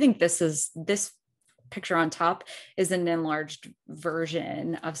like. I think this picture on top is an enlarged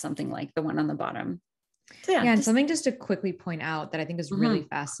version of something like the one on the bottom. So yeah, and something just to quickly point out that I think is really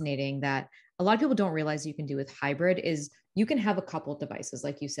fascinating that a lot of people don't realize you can do with hybrid is you can have a couple devices.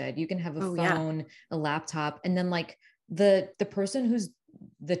 Like you said, you can have a phone, a laptop, and then like the person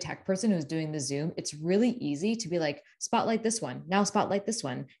the tech person who's doing the Zoom, it's really easy to be like, spotlight this one, now spotlight this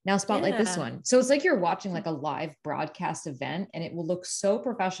one, now spotlight this one. So it's like you're watching like a live broadcast event, and it will look so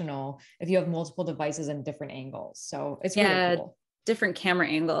professional if you have multiple devices and different angles. So it's really cool. Different camera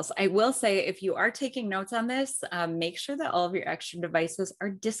angles. I will say, if you are taking notes on this, make sure that all of your extra devices are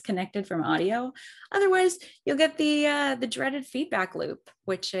disconnected from audio. Otherwise, you'll get the dreaded feedback loop,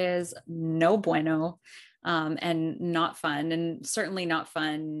 which is no bueno. And not fun, and certainly not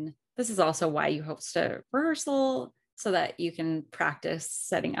fun. This is also why you host a rehearsal, so that you can practice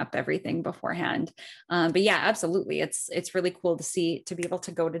setting up everything beforehand. But yeah, absolutely. It's really cool to be able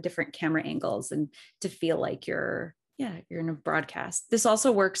to go to different camera angles and to feel like you're in a broadcast. This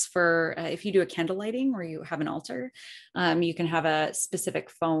also works for if you do a candle lighting where you have an altar, you can have a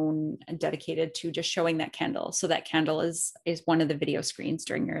specific phone dedicated to just showing that candle. So that candle is one of the video screens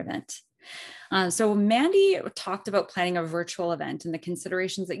during your event. So Mandy talked about planning a virtual event and the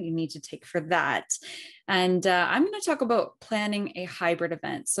considerations that you need to take for that. And I'm going to talk about planning a hybrid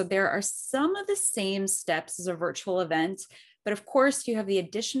event. So there are some of the same steps as a virtual event, but of course you have the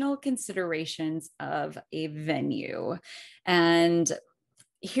additional considerations of a venue. And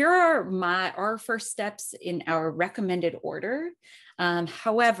here are our first steps in our recommended order.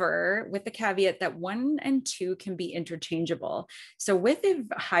 However, with the caveat that 1 and 2 can be interchangeable. So with a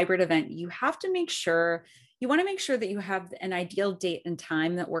hybrid event, you have to make sure, you want to make sure that you have an ideal date and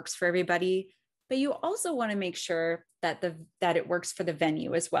time that works for everybody, but you also want to make sure that that it works for the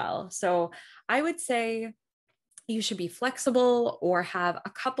venue as well. So I would say you should be flexible or have a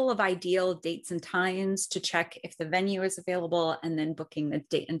couple of ideal dates and times to check if the venue is available, and then booking the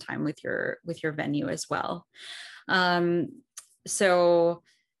date and time with your venue as well. So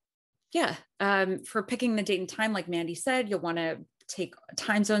yeah, for picking the date and time, like Mandy said, you'll want to take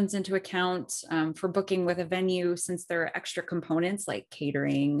time zones into account for booking with a venue, since there are extra components like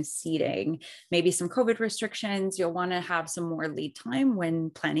catering, seating, maybe some COVID restrictions. You'll want to have some more lead time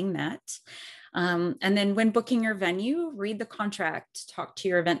when planning that. And then when booking your venue, read the contract, talk to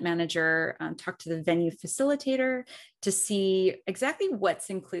your event manager, talk to the venue facilitator to see exactly what's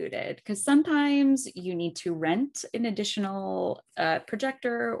included. Because sometimes you need to rent an additional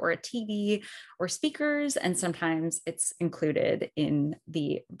projector or a TV or speakers, and sometimes it's included in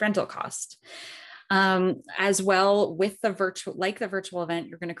the rental cost. As well, with the virtual event,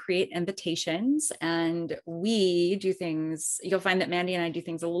 you're going to create invitations, and we do things, you'll find that Mandy and I do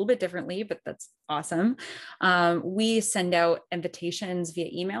things a little bit differently, but that's awesome. We send out invitations via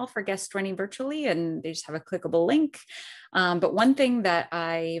email for guests joining virtually, and they just have a clickable link. But one thing that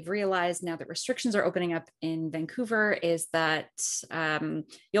I've realized now that restrictions are opening up in Vancouver is that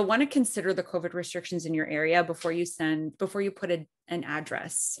you'll want to consider the COVID restrictions in your area before you put an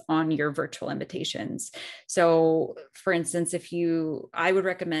address on your virtual invitations. So for instance, I would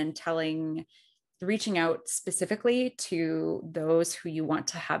recommend reaching out specifically to those who you want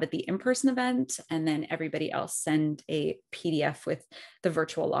to have at the in-person event, and then everybody else send a PDF with the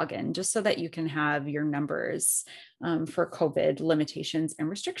virtual login, just so that you can have your numbers for COVID limitations and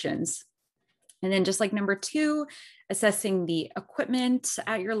restrictions. And then just like number 2, assessing the equipment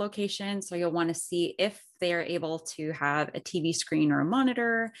at your location. So you'll want to see if they are able to have a TV screen or a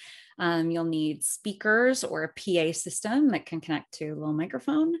monitor. You'll need speakers or a PA system that can connect to a little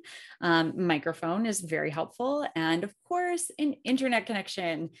microphone. Microphone is very helpful. And of course, an internet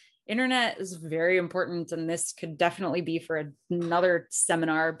connection. Internet is very important, and this could definitely be for another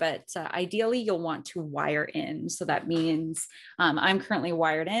seminar, but ideally you'll want to wire in. So that means I'm currently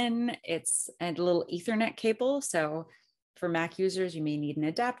wired in. It's a little Ethernet cable. So for Mac users, you may need an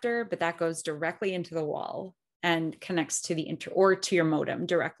adapter, but that goes directly into the wall and connects to to your modem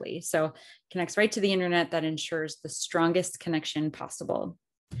directly. So connects right to the internet. That ensures the strongest connection possible.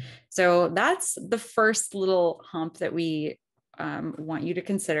 So that's the first little hump that we want you to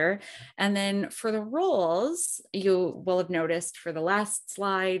consider. And then for the roles, you will have noticed for the last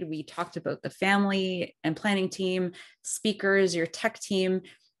slide, we talked about the family and planning team, speakers, your tech team.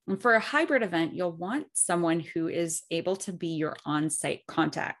 And for a hybrid event, you'll want someone who is able to be your on-site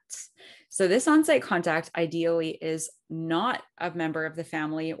contact. So this on-site contact ideally is not a member of the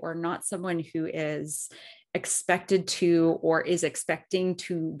family, or not someone who is expected to or is expecting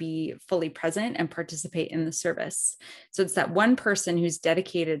to be fully present and participate in the service. So it's that one person who's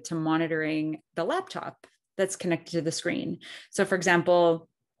dedicated to monitoring the laptop that's connected to the screen. So for example,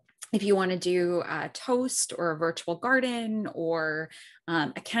 if you want to do a toast or a virtual garden or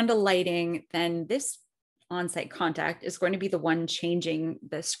a candle lighting, then this on-site contact is going to be the one changing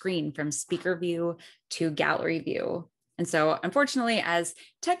the screen from speaker view to gallery view. And so unfortunately, as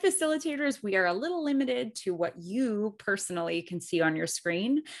tech facilitators, we are a little limited to what you personally can see on your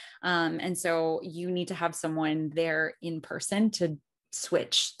screen. And so you need to have someone there in person to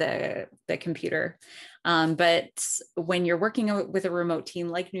switch the computer. But when you're working with a remote team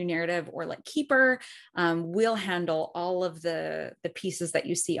like New Narrative or like Keeper, we'll handle all of the pieces that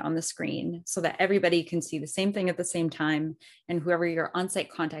you see on the screen so that everybody can see the same thing at the same time. And whoever your on-site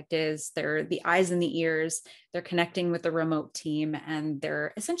contact is, they're the eyes and the ears, they're connecting with the remote team, and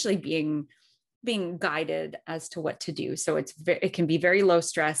they're essentially being guided as to what to do. So it can be very low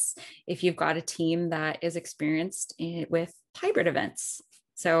stress if you've got a team that is experienced with hybrid events.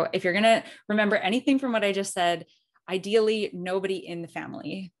 So if you're going to remember anything from what I just said, ideally nobody in the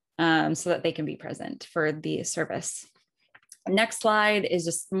family, so that they can be present for the service. Next slide is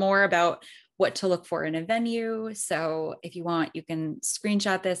just more about what to look for in a venue. So if you want, you can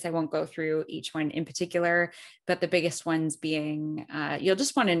screenshot this. I won't go through each one in particular, but the biggest ones being, you'll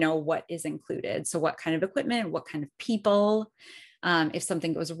just want to know what is included. So what kind of equipment, what kind of people, if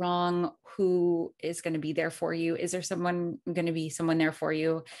something goes wrong, who is going to be there for you? Is there going to be someone there for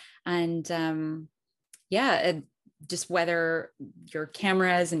you? And just whether your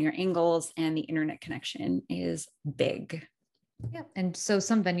cameras and your angles and the internet connection is big. Yeah. And so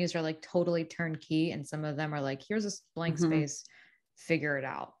some venues are like totally turnkey, and some of them are like, here's a blank space, figure it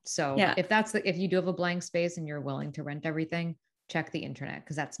out. So Yeah. if you do have a blank space and you're willing to rent everything, check the internet,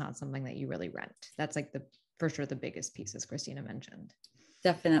 because that's not something that you really rent. That's like for sure the biggest piece, as Christina mentioned.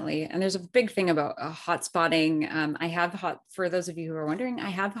 Definitely. And there's a big thing about hotspotting. For those of you who are wondering, I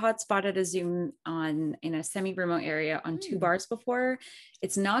have hotspotted a Zoom in a semi-remote area on 2 bars before.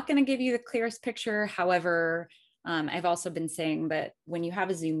 It's not going to give you the clearest picture. However, I've also been saying that when you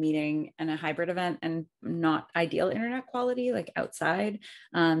have a Zoom meeting and a hybrid event and not ideal internet quality, like outside,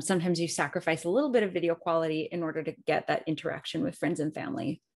 sometimes you sacrifice a little bit of video quality in order to get that interaction with friends and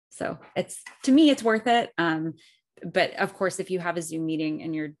family. So to me, it's worth it. But of course, if you have a Zoom meeting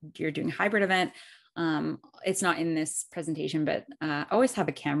and you're doing a hybrid event, it's not in this presentation, but always have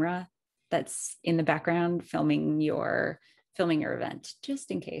a camera that's in the background filming your event,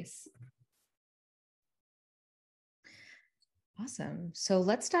 just in case. Awesome. So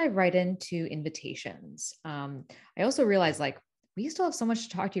let's dive right into invitations. I also realized we still have so much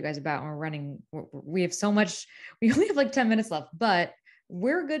to talk to you guys about. We have so much, we only have like 10 minutes left, but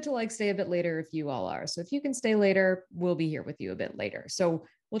we're good to stay a bit later if you all are. So if you can stay later, we'll be here with you a bit later. So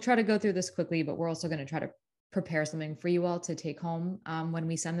we'll try to go through this quickly, but we're also going to try to prepare something for you all to take home when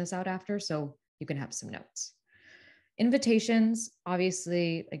we send this out after, so you can have some notes. Invitations,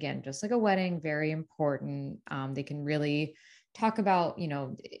 obviously, again, just like a wedding, very important. They can really talk about,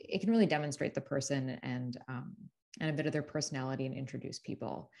 it can really demonstrate the person and a bit of their personality and introduce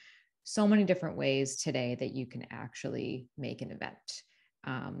people. So many different ways today that you can actually make an event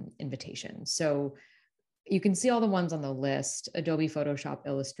invitation. So you can see all the ones on the list: Adobe Photoshop,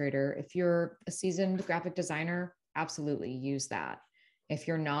 Illustrator. If you're a seasoned graphic designer, absolutely use that. If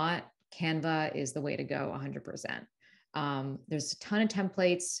you're not, Canva is the way to go 100%. There's a ton of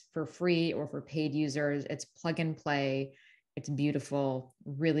templates for free or for paid users. It's plug and play. It's beautiful,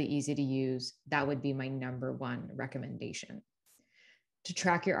 really easy to use. That would be my number one recommendation. To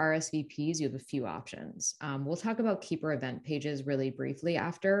track your RSVPs, you have a few options. We'll talk about Keeper event pages really briefly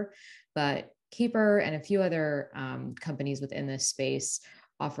after, but Keeper and a few other companies within this space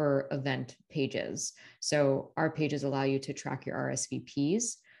offer event pages. So our pages allow you to track your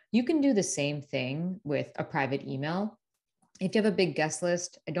RSVPs. You can do the same thing with a private email. If you have a big guest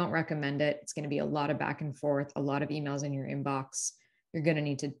list, I don't recommend it. It's going to be a lot of back and forth, a lot of emails in your inbox. You're going to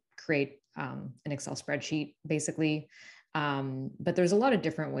need to create an Excel spreadsheet, basically. But there's a lot of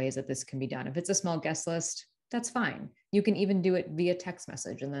different ways that this can be done. If it's a small guest list, that's fine. You can even do it via text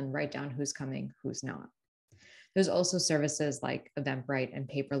message and then write down who's coming, who's not. There's also services like Eventbrite and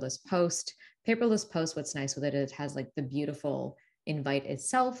Paperless Post. Paperless Post, what's nice with it, it has the beautiful invite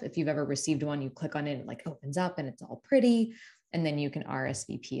itself. If you've ever received one, you click on it, it opens up and it's all pretty. And then you can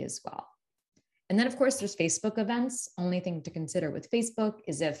RSVP as well. And then of course there's Facebook events. Only thing to consider with Facebook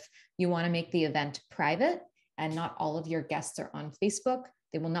is if you want to make the event private and not all of your guests are on Facebook,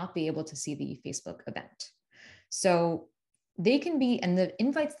 they will not be able to see the Facebook event. So they can be, and the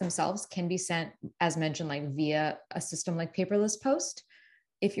invites themselves can be sent, as mentioned, via a system like Paperless Post.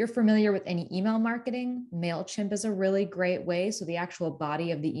 If you're familiar with any email marketing, MailChimp is a really great way. So the actual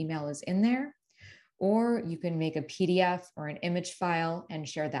body of the email is in there, or you can make a PDF or an image file and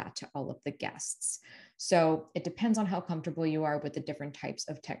share that to all of the guests. So it depends on how comfortable you are with the different types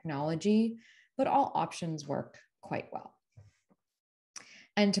of technology, but all options work quite well.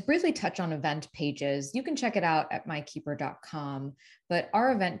 And to briefly touch on event pages, you can check it out at mykeeper.com, but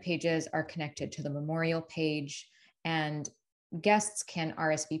our event pages are connected to the memorial page, and guests can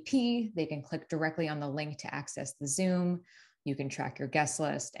RSVP. They can click directly on the link to access the Zoom. You can track your guest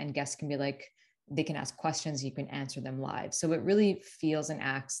list, and guests can be they can ask questions, you can answer them live. So it really feels and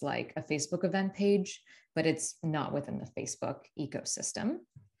acts like a Facebook event page, but it's not within the Facebook ecosystem.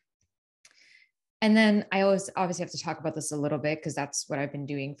 And then I always obviously have to talk about this a little bit because that's what I've been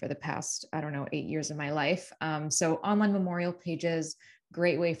doing for the past, 8 years of my life. So online memorial pages,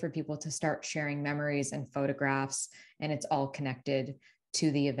 great way for people to start sharing memories and photographs, and it's all connected to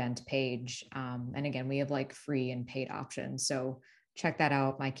the event page. And again, we have free and paid options. So check that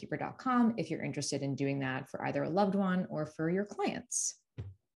out, mykeeper.com, if you're interested in doing that for either a loved one or for your clients.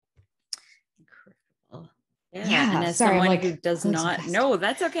 Yeah. And as someone who does not, no,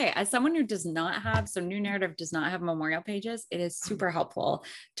 that's okay. As someone who does not have, so New Narrative does not have memorial pages, it is super helpful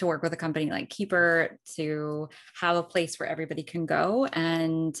to work with a company like Keeper to have a place where everybody can go.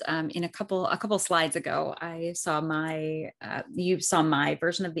 And in a couple slides ago, I saw you saw my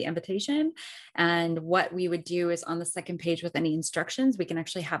version of the invitation. And what we would do is on the second page with any instructions, we can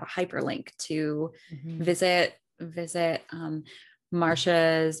actually have a hyperlink to visit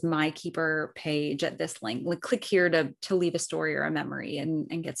Marsha's My Keeper page at this link. Click here to leave a story or a memory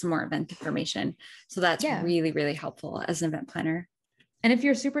and get some more event information. So that's really, really helpful as an event planner. And if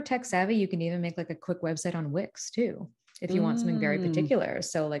you're super tech savvy, you can even make like a quick website on Wix too, if you want something very Mm, particular.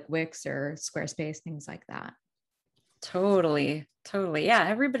 So like Wix or Squarespace, things like that. totally. Totally. Yeah.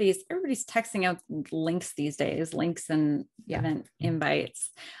 Everybody's texting out links these days, links and Yeah. event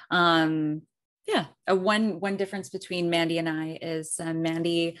invites. Um, yeah. One difference between Mandy and I is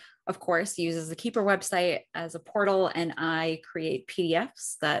Mandy, of course, uses the Keeper website as a portal, and I create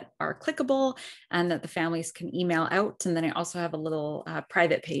PDFs that are clickable and that the families can email out. And then I also have a little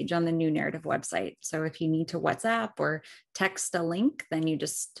private page on the New Narrative website. So if you need to WhatsApp or text a link, then you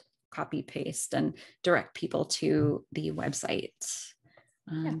just copy paste and direct people to the website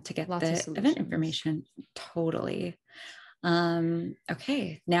Yeah. to get Lots of the event solutions. information. Totally.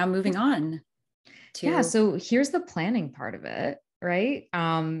 Okay, now moving on Yeah. to. So here's the planning part of it, right?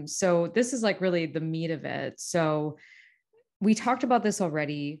 So this is like really the meat of it. So we talked about this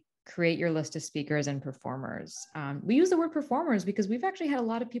already. Create your list of speakers and performers. We use the word performers because we've actually had a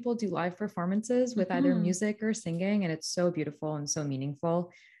lot of people do live performances with either Mhm. music or singing, and it's so beautiful and so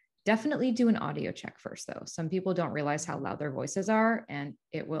meaningful. Definitely do an audio check first, though. Some people don't realize how loud their voices are, and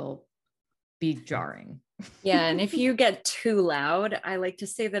it will be jarring. Yeah, and if you get too loud, I like to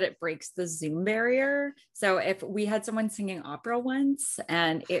say that it breaks the Zoom barrier. So if we had someone singing opera once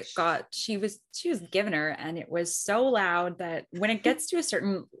and she was given her and it was so loud that when it gets to a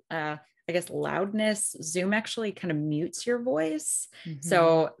certain I guess loudness, Zoom actually kind of mutes your voice. Mhm.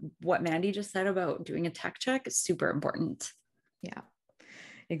 So what Mandy just said about doing a tech check is super important. Yeah.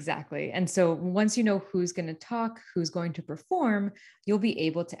 Exactly. And so once you know who's going to talk, who's going to perform, you'll be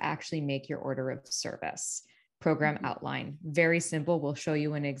able to actually make your order of service program Mhm. outline. Very simple. We'll show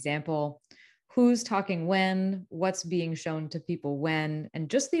you an example. Who's talking when, what's being shown to people when, and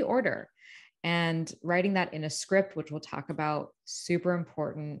just the order. And writing that in a script, which we'll talk about, super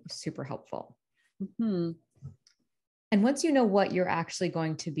important, super helpful. Mhm. And once you know what you're actually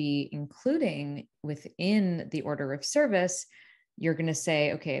going to be including within the order of service, you're going to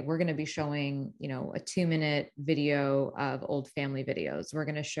say, okay, we're going to be showing, a 2-minute video of old family videos. We're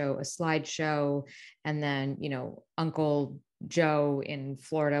going to show a slideshow. And then, Uncle Joe in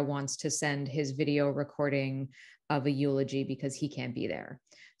Florida wants to send his video recording of a eulogy because he can't be there.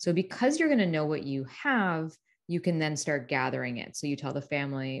 So because you're going to know what you have, you can then start gathering it. So you tell the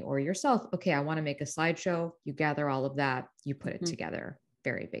family or yourself, okay, I want to make a slideshow. You gather all of that, you put it Mhm. together.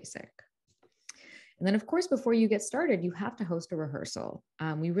 Very basic. And then, of course, before you get started, you have to host a rehearsal.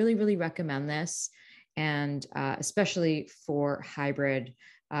 We really, really recommend this. And especially for hybrid,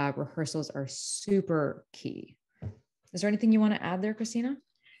 rehearsals are super key. Is there anything you want to add there, Christina?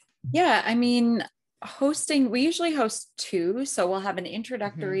 Yeah, I mean, we usually host two. So we'll have an Mm-hmm.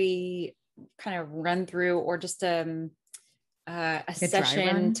 introductory kind of run through or just a Like a dry session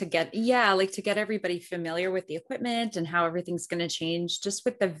run? to get everybody familiar with the equipment and how everything's going to change just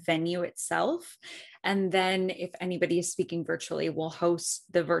with the venue itself. And then if anybody is speaking virtually, we'll host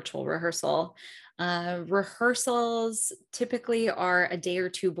the virtual rehearsal. Rehearsals typically are a day or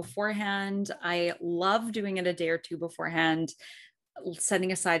two beforehand. I love doing it a day or two beforehand,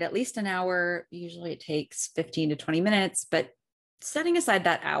 setting aside at least an hour. Usually it takes 15 to 20 minutes, but setting aside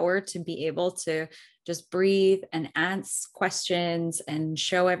that hour to be able to just breathe and ask questions and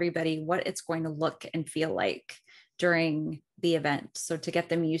show everybody what it's going to look and feel like during the event. So to get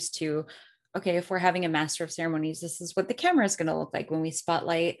them used to, okay, if we're having a master of ceremonies, this is what the camera is going to look like when we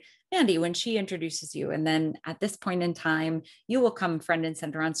spotlight Mandy when she introduces you. And then at this point in time, you will come front and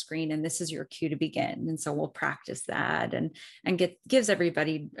center on screen, and this is your cue to begin. And so we'll practice that and gives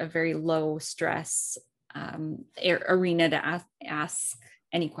everybody a very low stress arena to ask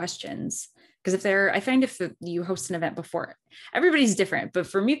any questions. Because I find if you host an event before, everybody's different. But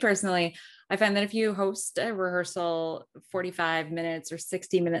for me personally, I find that if you host a rehearsal 45 minutes or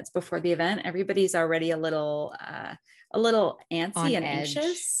 60 minutes before the event, everybody's already a little antsy On and edge.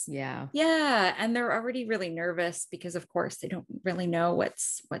 anxious. Yeah. Yeah, and they're already really nervous because of course they don't really know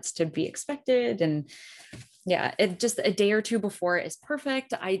what's to be expected. And yeah, it just a day or two before is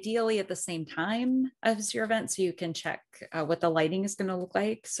perfect, ideally at the same time as your event, so you can check what the lighting is going to look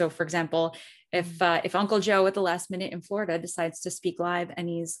like. So for example, if Uncle Joe at the last minute in Florida decides to speak live and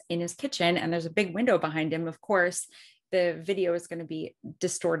he's in his kitchen and there's a big window behind him, of course the video is going to be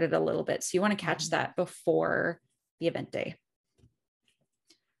distorted a little bit, so you want to catch that before the event day.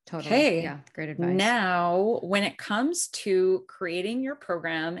 Totally. Okay, Yeah. Great advice. now when it comes to creating your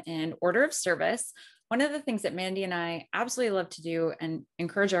program and order of service, one of the things that Mandy and I absolutely love to do and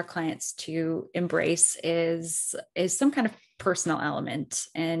encourage our clients to embrace is some kind of personal element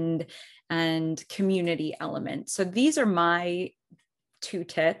and community element. So these are my 2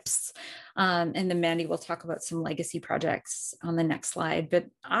 tips. And then Mandy will talk about some legacy projects on the next slide. But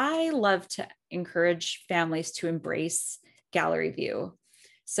I love to encourage families to embrace gallery view.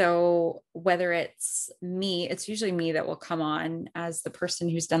 So whether it's me, it's usually me that will come on as the person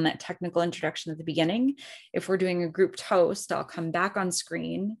who's done that technical introduction at the beginning. If we're doing a group toast, I'll come back on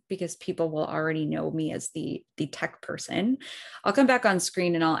screen because people will already know me as the tech person. I'll come back on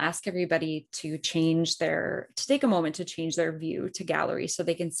screen and I'll ask everybody to take a moment to change their view to gallery so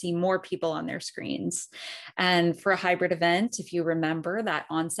they can see more people on their screens. And for a hybrid event, if you remember that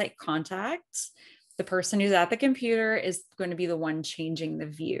on-site contact, the person who's at the computer is going to be the one changing the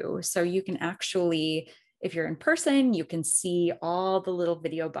view. So you can actually, if you're in person, you can see all the little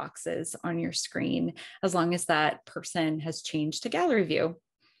video boxes on your screen as long as that person has changed to gallery view.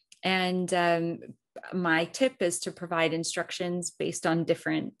 And my tip is to provide instructions based on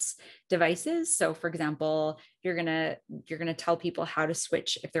different devices. So for example, you're gonna tell people how to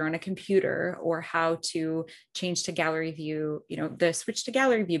switch if they're on a computer, or how to change to gallery view. The switch to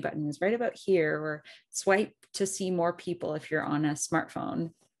gallery view button is right about here, or swipe to see more people if you're on a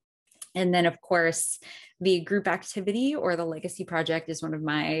smartphone. And then, of course, the group activity or the legacy project is one of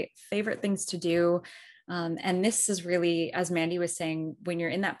my favorite things to do. And this is really, as Mandy was saying, when you're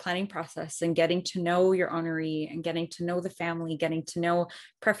in that planning process and getting to know your honoree and getting to know the family, getting to know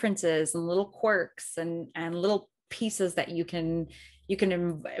preferences and little quirks and little pieces that you can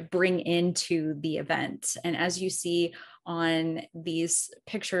bring into the event. And as you see on these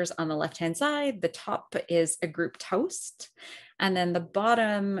pictures on the left-hand side, the top is a group toast. And then the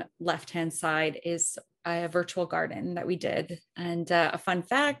bottom left-hand side is a virtual garden that we did. And a fun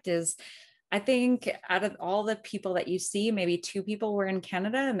fact is, I think out of all the people that you see, maybe 2 people were in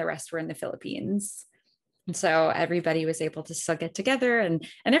Canada and the rest were in the Philippines. And so everybody was able to still get together, and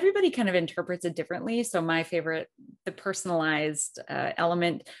everybody kind of interprets it differently. So my favorite, the personalized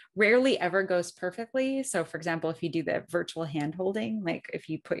element rarely ever goes perfectly. So for example, if you do the virtual hand holding, like if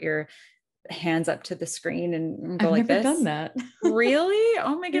you put your hands up to the screen and go like this. I've never done that. Really?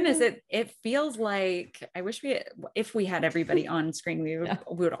 Oh my goodness. Yeah. It feels like, I wish if we had everybody on screen, we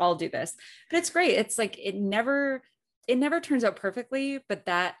would all do this, but it's great. It's like, it never turns out perfectly, but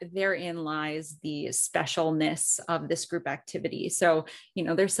that therein lies the specialness of this group activity. So,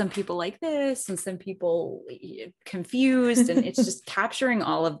 there's some people like this and some people confused, and it's just capturing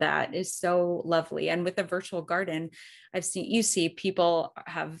all of that is so lovely. And with the virtual garden, you see people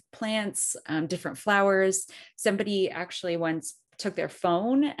have plants, different flowers. Somebody actually once took their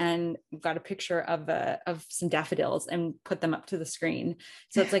phone and got a picture of some daffodils and put them up to the screen.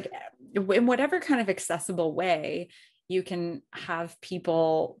 So it's like, in whatever kind of accessible way, you can have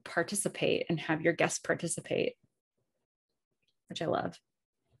people participate and have your guests participate, which I love.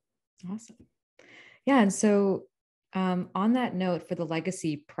 Awesome. Yeah. And so on that note, for the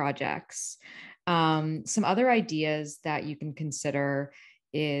legacy projects, some other ideas that you can consider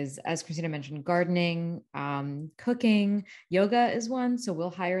is, as Christina mentioned, gardening, cooking, yoga is one. So we'll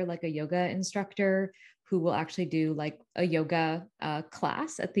hire like a yoga instructor who will actually do like a yoga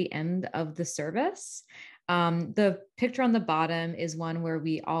class at the end of the service. The picture on the bottom is one where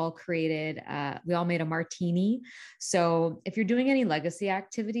we all made a martini. So if you're doing any legacy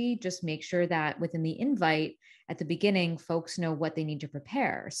activity, just make sure that within the invite at the beginning, folks know what they need to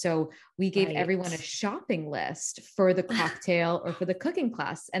prepare. So we gave everyone a shopping list for the cocktail or for the cooking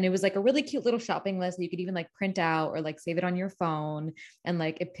class. And it was like a really cute little shopping list that you could even like print out or like save it on your phone. And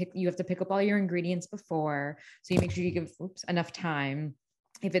like you have to pick up all your ingredients before. So you make sure you give enough time.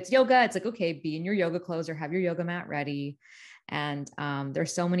 If it's yoga, it's like, okay, be in your yoga clothes or have your yoga mat ready. And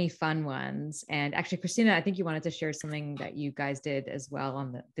there's so many fun ones. And actually, Christina, I think you wanted to share something that you guys did as well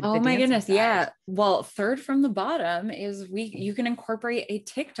on the oh my goodness. side. Yeah. Well, third from the bottom is you can incorporate a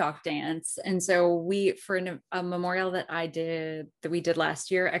TikTok dance. And so for a memorial that we did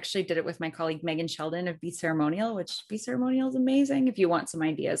last year, actually did it with my colleague, Megan Sheldon of Be Ceremonial, which Be Ceremonial is amazing if you want some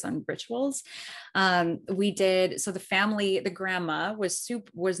ideas on rituals. We did, so the grandma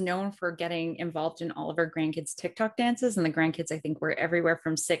was known for getting involved in all of our grandkids' TikTok dances, and the grandkids, I think, were everywhere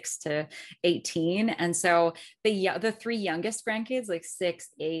from 6 to 18. And so the 3 youngest grandkids, like 6,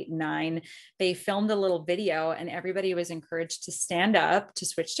 8, 9, they filmed a little video, and everybody was encouraged to stand up to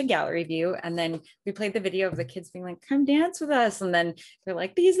switch to gallery view. And then we played the video of the kids being like, come dance with us. And then they're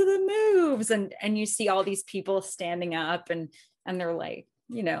like, these are the moves. And you see all these people standing up and they're like,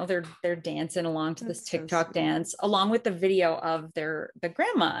 they're dancing along to this TikTok dance along with the video of the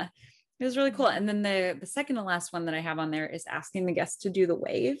grandma. It was really cool. And then the second to last one that I have on there is asking the guests to do the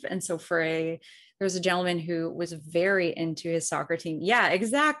wave. And so there's a gentleman who was very into his soccer team. Yeah,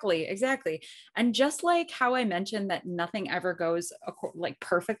 exactly. Exactly. And just like how I mentioned that nothing ever goes like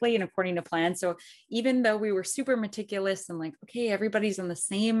perfectly and according to plan. So even though we were super meticulous and like, okay, everybody's on the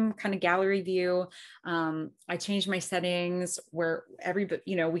same kind of gallery view. I changed my settings where everybody,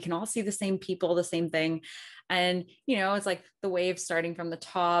 we can all see the same people, the same thing. And, it's like the wave starting from the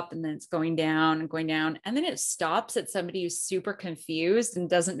top and then it's going down and going down. And then it stops at somebody who's super confused and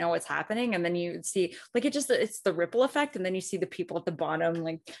doesn't know what's happening. And then you see like, it's the ripple effect. And then you see the people at the bottom,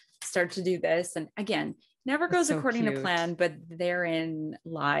 like start to do this. And again, never goes so according to plan, but therein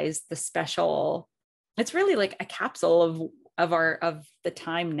lies the special, it's really like a capsule of the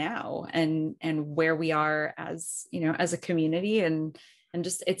time now and where we are as, as a community and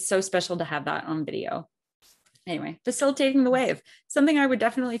just, it's so special to have that on video. Anyway, facilitating the wave, something I would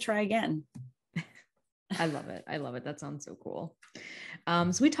definitely try again. I love it. I love it. That sounds so cool.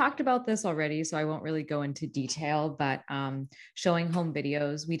 So we talked about this already, so I won't really go into detail, but showing home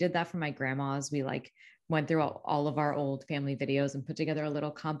videos, we did that for my grandma's. We went through all of our old family videos and put together a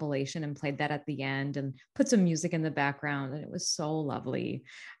little compilation and played that at the end and put some music in the background. And it was so lovely.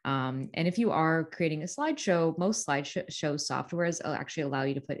 And if you are creating a slideshow, most slideshow softwares actually allow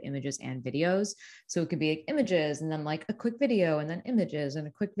you to put images and videos. So it could be like images and then like a quick video and then images and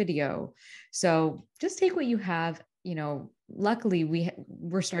a quick video. So just take what you have. Luckily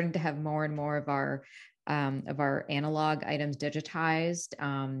we're starting to have more and more of our analog items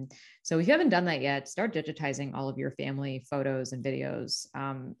digitized. So if you haven't done that yet, start digitizing all of your family photos and videos.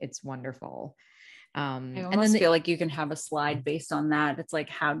 It's wonderful. I almost feel like you can have a slide based on that. It's like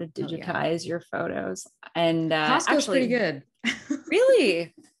how to digitize your photos. And Costco's actually pretty good.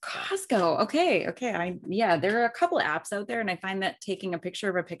 Really? Costco. Okay. There are a couple of apps out there, and I find that taking a picture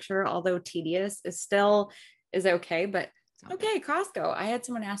of a picture, although tedious, is okay. But okay, Costco. I had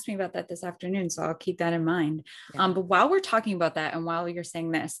someone ask me about that this afternoon, so I'll keep that in mind. Yeah. But while we're talking about that, and while you're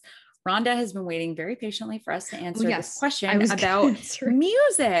saying this, Rhonda has been waiting very patiently for us to answer this question about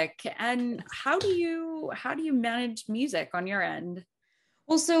music and how do you manage music on your end?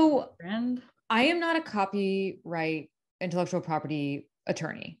 Well, so I am not a copyright intellectual property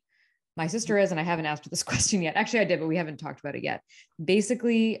attorney. My sister is, and I haven't asked her this question yet. Actually, I did, but we haven't talked about it yet.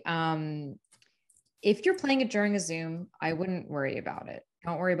 Basically, if you're playing it during a Zoom, I wouldn't worry about it.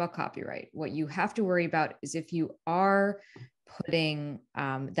 Don't worry about copyright. What you have to worry about is if you are putting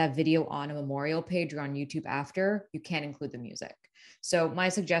that video on a memorial page or on YouTube after, you can't include the music. So my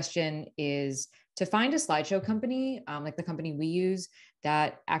suggestion is to find a slideshow company, like the company we use,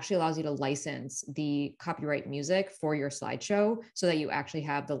 that actually allows you to license the copyright music for your slideshow so that you actually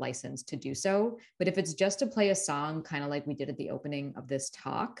have the license to do so. But if it's just to play a song, kind of like we did at the opening of this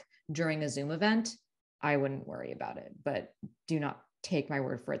talk during a Zoom event, I wouldn't worry about it, but do not take my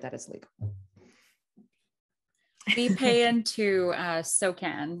word for it that it's legal. We pay into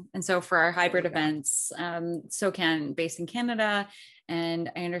SOCAN. And so for our hybrid events, SOCAN based in Canada.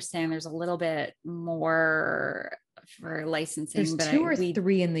 And I understand there's a little bit more for licensing. There's two or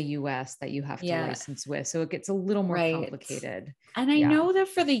three in the US that you have to license with. So it gets a little more complicated. And I know that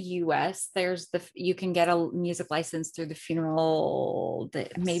for the US, you can get a music license through the funeral,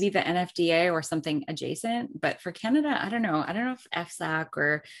 maybe the NFDA or something adjacent. But for Canada, I don't know. I don't know if FSAC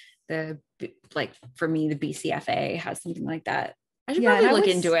or for me, the BCFA has something like that. I should probably look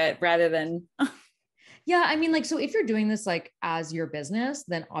into it rather than. Yeah. I mean, so if you're doing this as your business,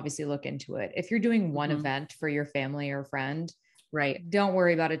 then obviously look into it. If you're doing one event for your family or friend, right, don't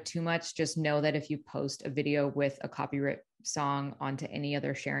worry about it too much. Just know that if you post a video with a copyright song onto any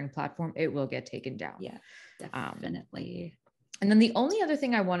other sharing platform, it will get taken down. Yeah, definitely. And then the only other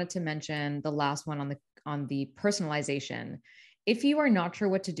thing I wanted to mention, the last one on the personalization. If you are not sure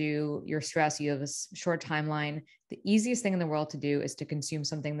what to do, you're stressed, you have a short timeline, the easiest thing in the world to do is to consume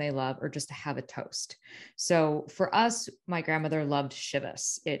something they love or just to have a toast. So for us, my grandmother loved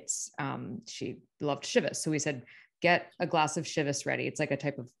Chivas. She loved Chivas. So we said, get a glass of Chivas ready. It's like a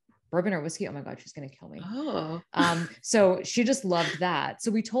type of bourbon or whiskey. Oh my God, she's going to kill me. Oh. So she just loved that. So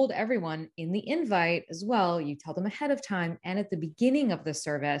we told everyone in the invite as well, you tell them ahead of time. And at the beginning of the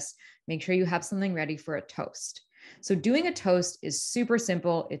service, make sure you have something ready for a toast. So doing a toast is super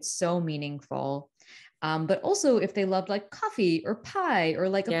simple. It's so meaningful. But also if they loved coffee or pie or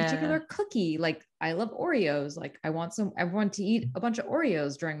a particular cookie, I love Oreos. I want everyone to eat a bunch of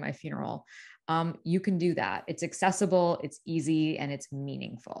Oreos during my funeral. You can do that. It's accessible, it's easy, and it's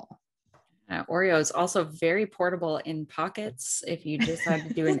meaningful. Oreos also very portable in pockets if you decide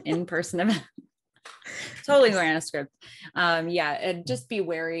to do an in-person event. Totally going on a script. Yeah, and just be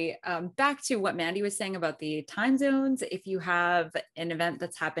wary. Back to what Mandy was saying about the time zones. If you have an event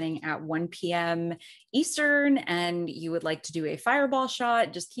that's happening at 1 p.m. Eastern and you would like to do a fireball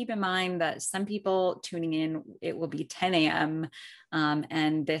shot, just keep in mind that some people tuning in, it will be 10 a.m.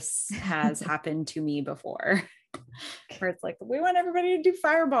 And this has happened to me before. Where it's like, we want everybody to do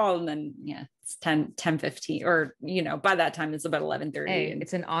fireball. And then, yeah, it's 10:15, or, by that time it's about 11:30. Hey, and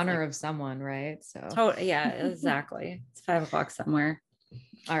it's in honor of someone, right? So yeah, exactly. It's 5 o'clock somewhere.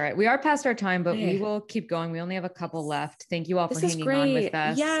 all right. We are past our time, but we will keep going. We only have a couple left. Thank you all for hanging on with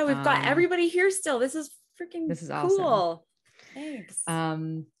us. Yeah, we've got everybody here still. This is cool. Awesome. Thanks.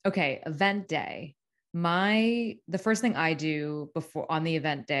 Okay. Event day. The first thing I do before on the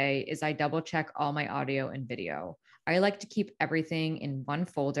event day is I double check all my audio and video. I like to keep everything in one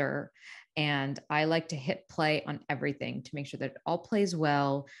folder, and I like to hit play on everything to make sure that it all plays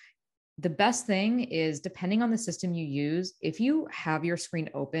well. The best thing is, depending on the system you use, if you have your screen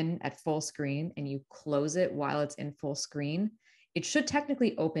open at full screen and you close it while it's in full screen, it should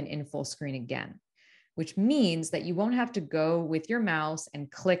technically open in full screen again, which means that you won't have to go with your mouse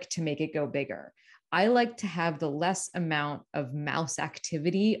and click to make it go bigger. I like to have the less amount of mouse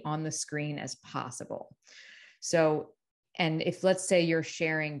activity on the screen as possible. So, and if let's say you're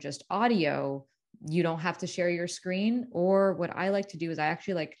sharing just audio, you don't have to share your screen. Or what I like to do is I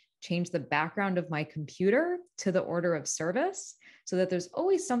actually like change the background of my computer to the order of service so that there's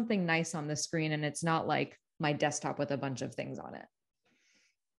always something nice on the screen and it's not like my desktop with a bunch of things on it.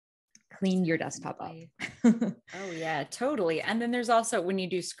 Clean your desktop up. Oh yeah, totally. And then there's also, when you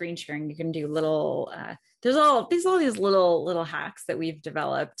do screen sharing, you can do little, there's all these little hacks that we've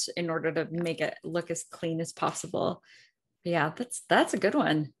developed in order to make it look as clean as possible. But yeah, that's a good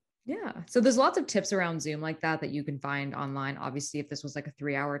one. Yeah. So there's lots of tips around Zoom like that you can find online. Obviously, if this was like a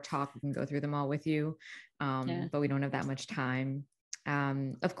 3-hour talk, we can go through them all with you. But we don't have that much time.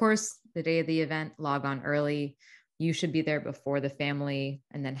 Of course, the day of the event, log on early. You should be there before the family,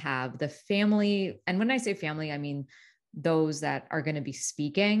 and then have the family. And when I say family, I mean those that are going to be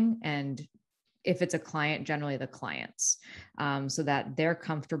speaking. And if it's a client, generally the clients, so that they're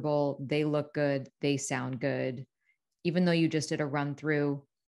comfortable, they look good, they sound good. Even though you just did a run through,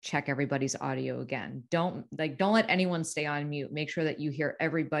 check everybody's audio again. Don't let anyone stay on mute. Make sure that you hear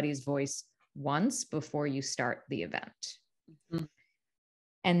everybody's voice once before you start the event. Mm-hmm.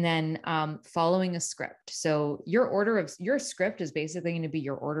 And then following a script. So your script is basically going to be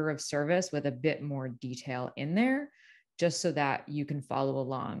your order of service with a bit more detail in there, just so that you can follow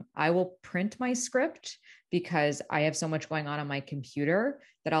along. I will print my script because I have so much going on my computer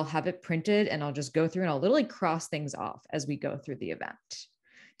that I'll have it printed and I'll just go through and I'll literally cross things off as we go through the event.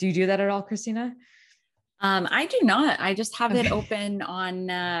 Do you do that at all, Christina? I do not. I just have it open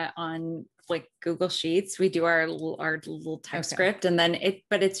on like Google Sheets. We do our little tech script, and then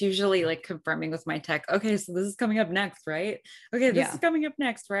it's usually like confirming with my tech. Okay, so this is coming up next, right? Okay, this is coming up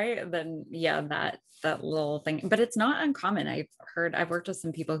next, right? And then that little thing. But it's not uncommon. I've worked with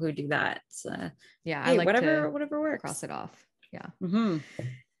some people who do that. So, yeah, hey, I like whatever works. Cross it off. Yeah. Mm-hmm.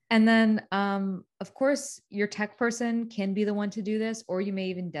 And then, of course, your tech person can be the one to do this, or you may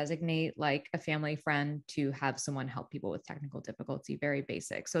even designate like a family friend to have someone help people with technical difficulty, very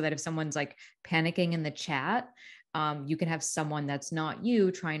basic, so that if someone's like panicking in the chat, you can have someone that's not you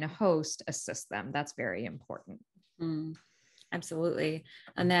trying to host assist them. That's very important. Absolutely.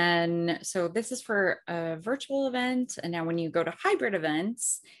 And then, so this is for a virtual event. And now when you go to hybrid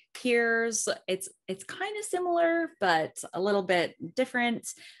events, it's kind of similar, but a little bit different.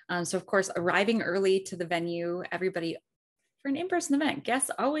 So of course, arriving early to the venue, everybody for an in-person event,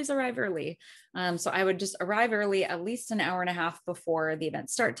 guests always arrive early. So I would just arrive early, at least an hour and a half before the event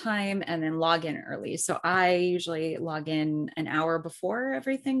start time, and then log in early. So I usually log in an hour before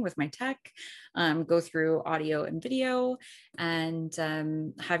everything with my tech, go through audio and video, and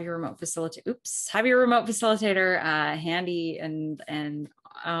have your remote facilitator handy and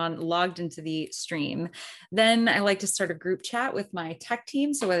logged into the stream. Then I like to start a group chat with my tech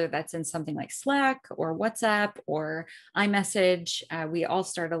team. So whether that's in something like Slack or WhatsApp or iMessage, we all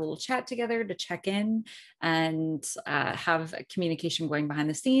start a little chat together to check in and have communication going behind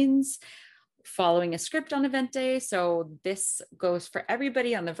the scenes, following a script on event day. So this goes for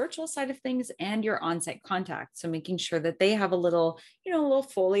everybody on the virtual side of things and your on-site contact. So making sure that they have a little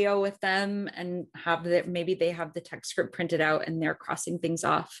folio with them, and maybe they have the text script printed out and they're crossing things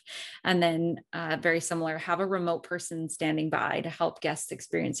off. And then very similar, have a remote person standing by to help guests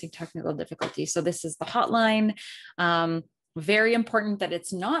experiencing technical difficulty. So this is the hotline. Very important that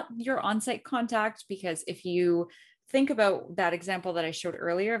it's not your on-site contact, because if you think about that example that I showed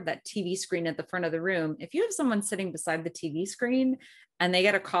earlier of that TV screen at the front of the room. If you have someone sitting beside the TV screen and they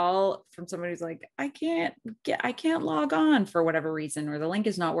get a call from somebody who's like, I can't log on for whatever reason, or the link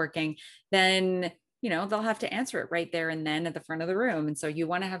is not working, then they'll have to answer it right there and then at the front of the room. And so you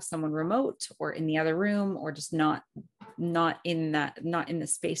want to have someone remote or in the other room, or just not in the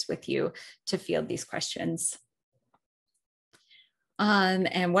space with you to field these questions.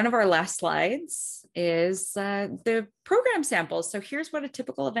 And one of our last slides is the program samples. So here's what a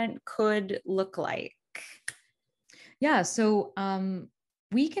typical event could look like. Yeah, so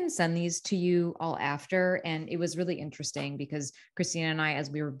we can send these to you all after. And it was really interesting because Christina and I, as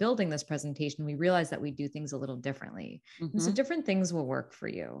we were building this presentation, we realized that we do things a little differently. Mm-hmm. And so different things will work for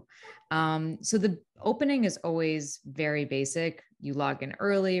you. So the opening is always very basic. You log in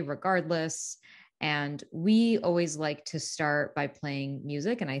early regardless. And we always like to start by playing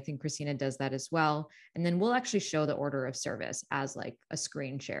music. And I think Christina does that as well. And then we'll actually show the order of service as like a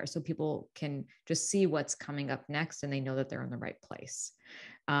screen share. So people can just see what's coming up next and they know that they're in the right place.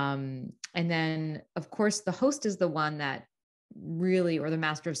 And then of course, the host is the one that really, or the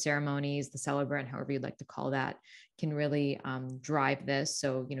master of ceremonies, the celebrant, however you'd like to call that, can really drive this.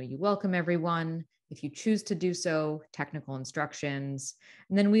 So, you welcome everyone. If you choose to do so, technical instructions.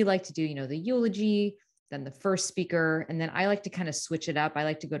 And then we like to do, the eulogy, then the first speaker. And then I like to kind of switch it up. I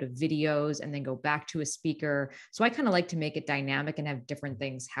like to go to videos and then go back to a speaker. So I kind of like to make it dynamic and have different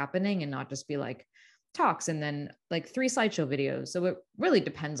things happening and not just be like talks and then like 3 slideshow videos. So it really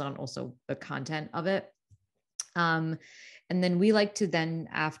depends on also the content of it. And then we like to then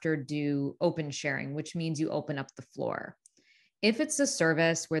after do open sharing, which means you open up the floor. If it's a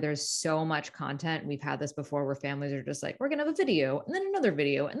service where there's so much content, we've had this before where families are just like, we're going to have a video and then another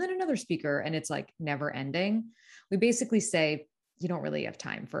video and then another speaker. And it's like never ending. We basically say, you don't really have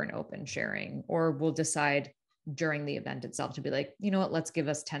time for an open sharing, or we'll decide during the event itself to be like, you know what, let's give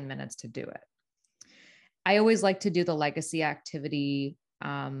us 10 minutes to do it. I always like to do the legacy activity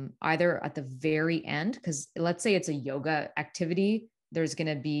either at the very end, because let's say it's a yoga activity. There's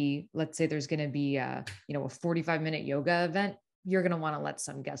going to be, let's say there's going to be a 45-minute yoga event. You're going to want to let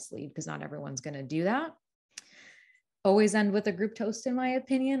some guests lead because not everyone's going to do that. Always end with a group toast, in my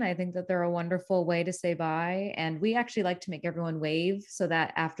opinion. I think that they're a wonderful way to say bye. And we actually like to make everyone wave so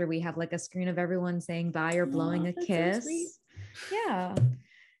that after we have like a screen of everyone saying bye or blowing a kiss. So yeah.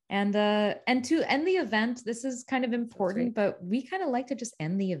 And to end the event, this is kind of important, but we kind of like to just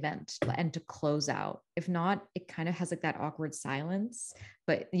end the event and to close out. If not, it kind of has like that awkward silence,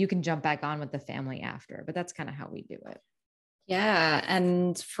 but you can jump back on with the family after, but that's kind of how we do it. Yeah.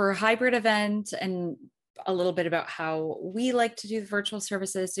 And for a hybrid event, and a little bit about how we like to do the virtual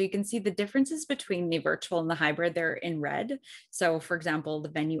services. So you can see the differences between the virtual and the hybrid. They're in red. So for example, the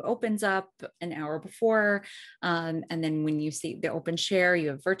venue opens up an hour before. And then when you see the open share, you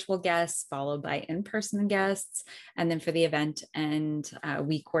have virtual guests followed by in-person guests. And then for the event, and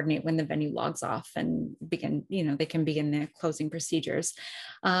we coordinate when the venue logs off and begin, they can begin the closing procedures.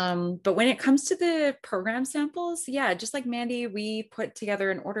 But when it comes to the program samples, yeah, just like Mandy, we put together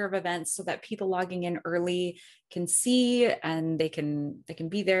an order of events so that people logging in early can see and they can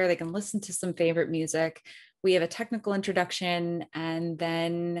be there. They can listen to some favorite music. We have a technical introduction, and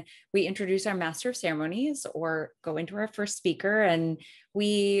then we introduce our master of ceremonies or go into our first speaker, and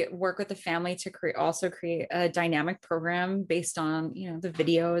we work with the family to create a dynamic program based on the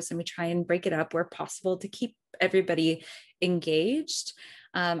videos, and we try and break it up where possible to keep everybody engaged.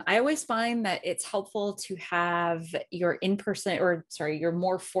 I always find that it's helpful to have your your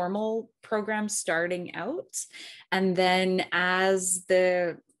more formal program starting out. And then as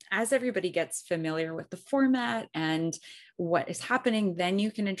everybody gets familiar with the format and what is happening, then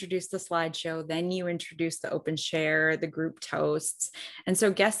you can introduce the slideshow, then you introduce the open share, the group toasts. And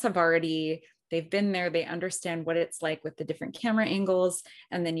so guests they've been there, they understand what it's like with the different camera angles,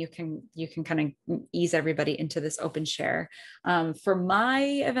 and then you can kind of ease everybody into this open share. For my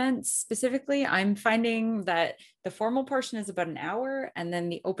events specifically, I'm finding that the formal portion is about an hour, and then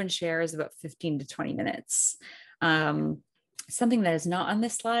the open share is about 15 to 20 minutes. Something that is not on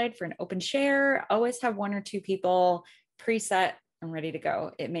this slide for an open share, always have 1 or 2 people preset and ready to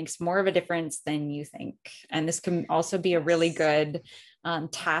go. It makes more of a difference than you think. And this can also be a really good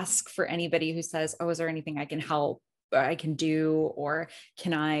task for anybody who says, oh, is there anything I can do, or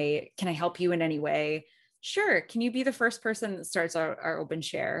can I help you in any way? Sure. Can you be the first person that starts our open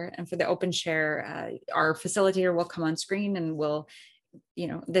share? And for the open share, our facilitator will come on screen and will,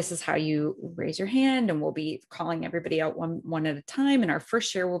 this is how you raise your hand, and we'll be calling everybody out one at a time. And our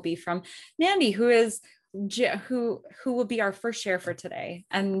first share will be from Mandy, who is who will be our first share for today.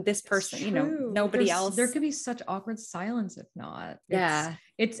 And this person, you know, nobody else. There could be such awkward silence if not. Yeah.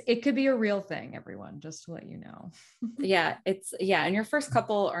 It could be a real thing, everyone, just to let you know. Yeah, and your first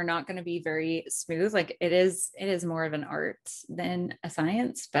couple are not going to be very smooth. Like it is more of an art than a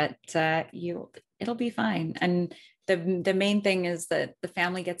science, but it'll be fine. And the main thing is that the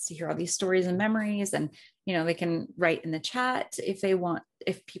family gets to hear all these stories and memories, and you know, they can write in the chat if they want,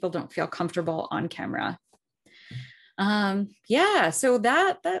 if people don't feel comfortable on camera. So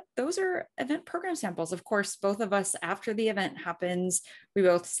those are event program samples. Of course, both of us, after the event happens, we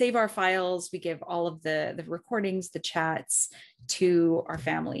both save our files. We give all of the recordings, the chats to our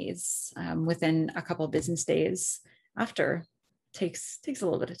families within a couple of business days after. Takes a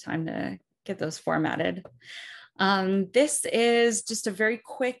little bit of time to get those formatted. This is just a very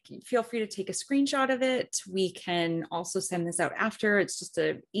quick, feel free to take a screenshot of it. We can also send this out after. It's just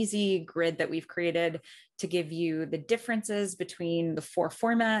an easy grid that we've created to give you the differences between the 4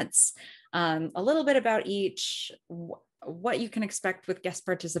 formats, a little bit about each, what you can expect with guest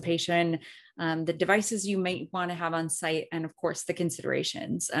participation, the devices you might want to have on site, and of course the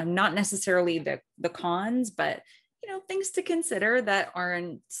considerations, not necessarily the cons, but you know, things to consider that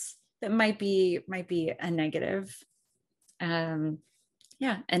might be a negative. And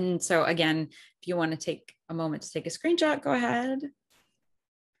so again, if you want to take a moment to take a screenshot, go ahead.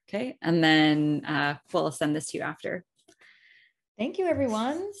 Okay, and then we'll send this to you after. Thank you,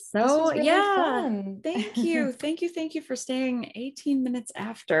 everyone. So this was really fun. Thank you for staying 18 minutes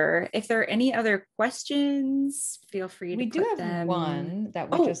after. If there are any other questions, feel free to we do have them. one that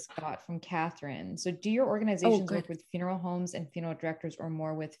we just got from Catherine. So do your organizations work with funeral homes and funeral directors, or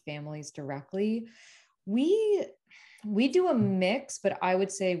more with families directly? We do a mix, but I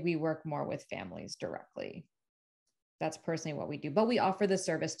would say we work more with families directly. That's personally what we do, but we offer the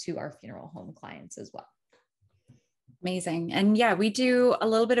service to our funeral home clients as well. Amazing. And yeah, we do a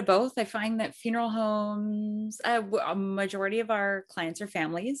little bit of both. I find that funeral homes, a majority of our clients are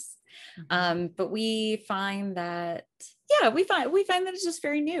families. But we find that, we find that it's just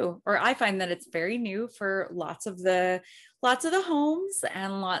very new, or I find that it's very new for lots of the homes,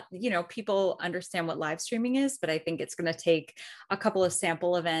 and people understand what live streaming is, but I think it's going to take a couple of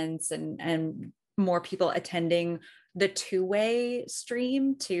sample events and more people attending the 2-way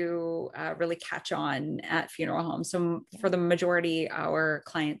stream to really catch on at funeral homes. So for the majority, our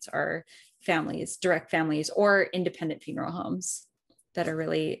clients are families, direct families, or independent funeral homes that are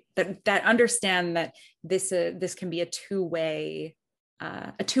really that understand that this can be a two-way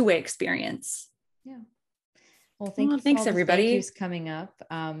experience. Yeah. Well, thanks everybody. Thank yous coming up.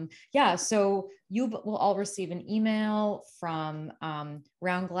 So you will all receive an email from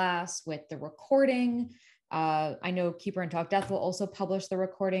Round Glass with the recording. I know Keeper and Talk Death will also publish the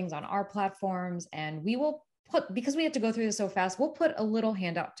recordings on our platforms, and we will because we have to go through this so fast, we'll put a little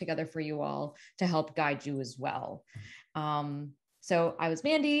handout together for you all to help guide you as well. So I was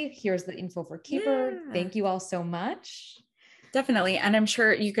Mandy. Here's the info for Keeper. Yeah. Thank you all so much. Definitely. And I'm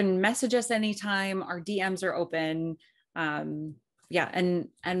sure you can message us anytime. Our DMs are open. And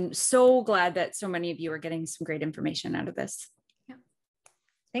I'm so glad that so many of you are getting some great information out of this. Yeah.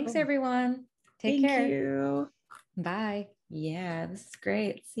 Thanks, everyone. Take care. Thank you. Bye. Yeah, this is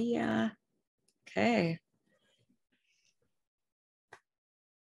great. See ya. Okay.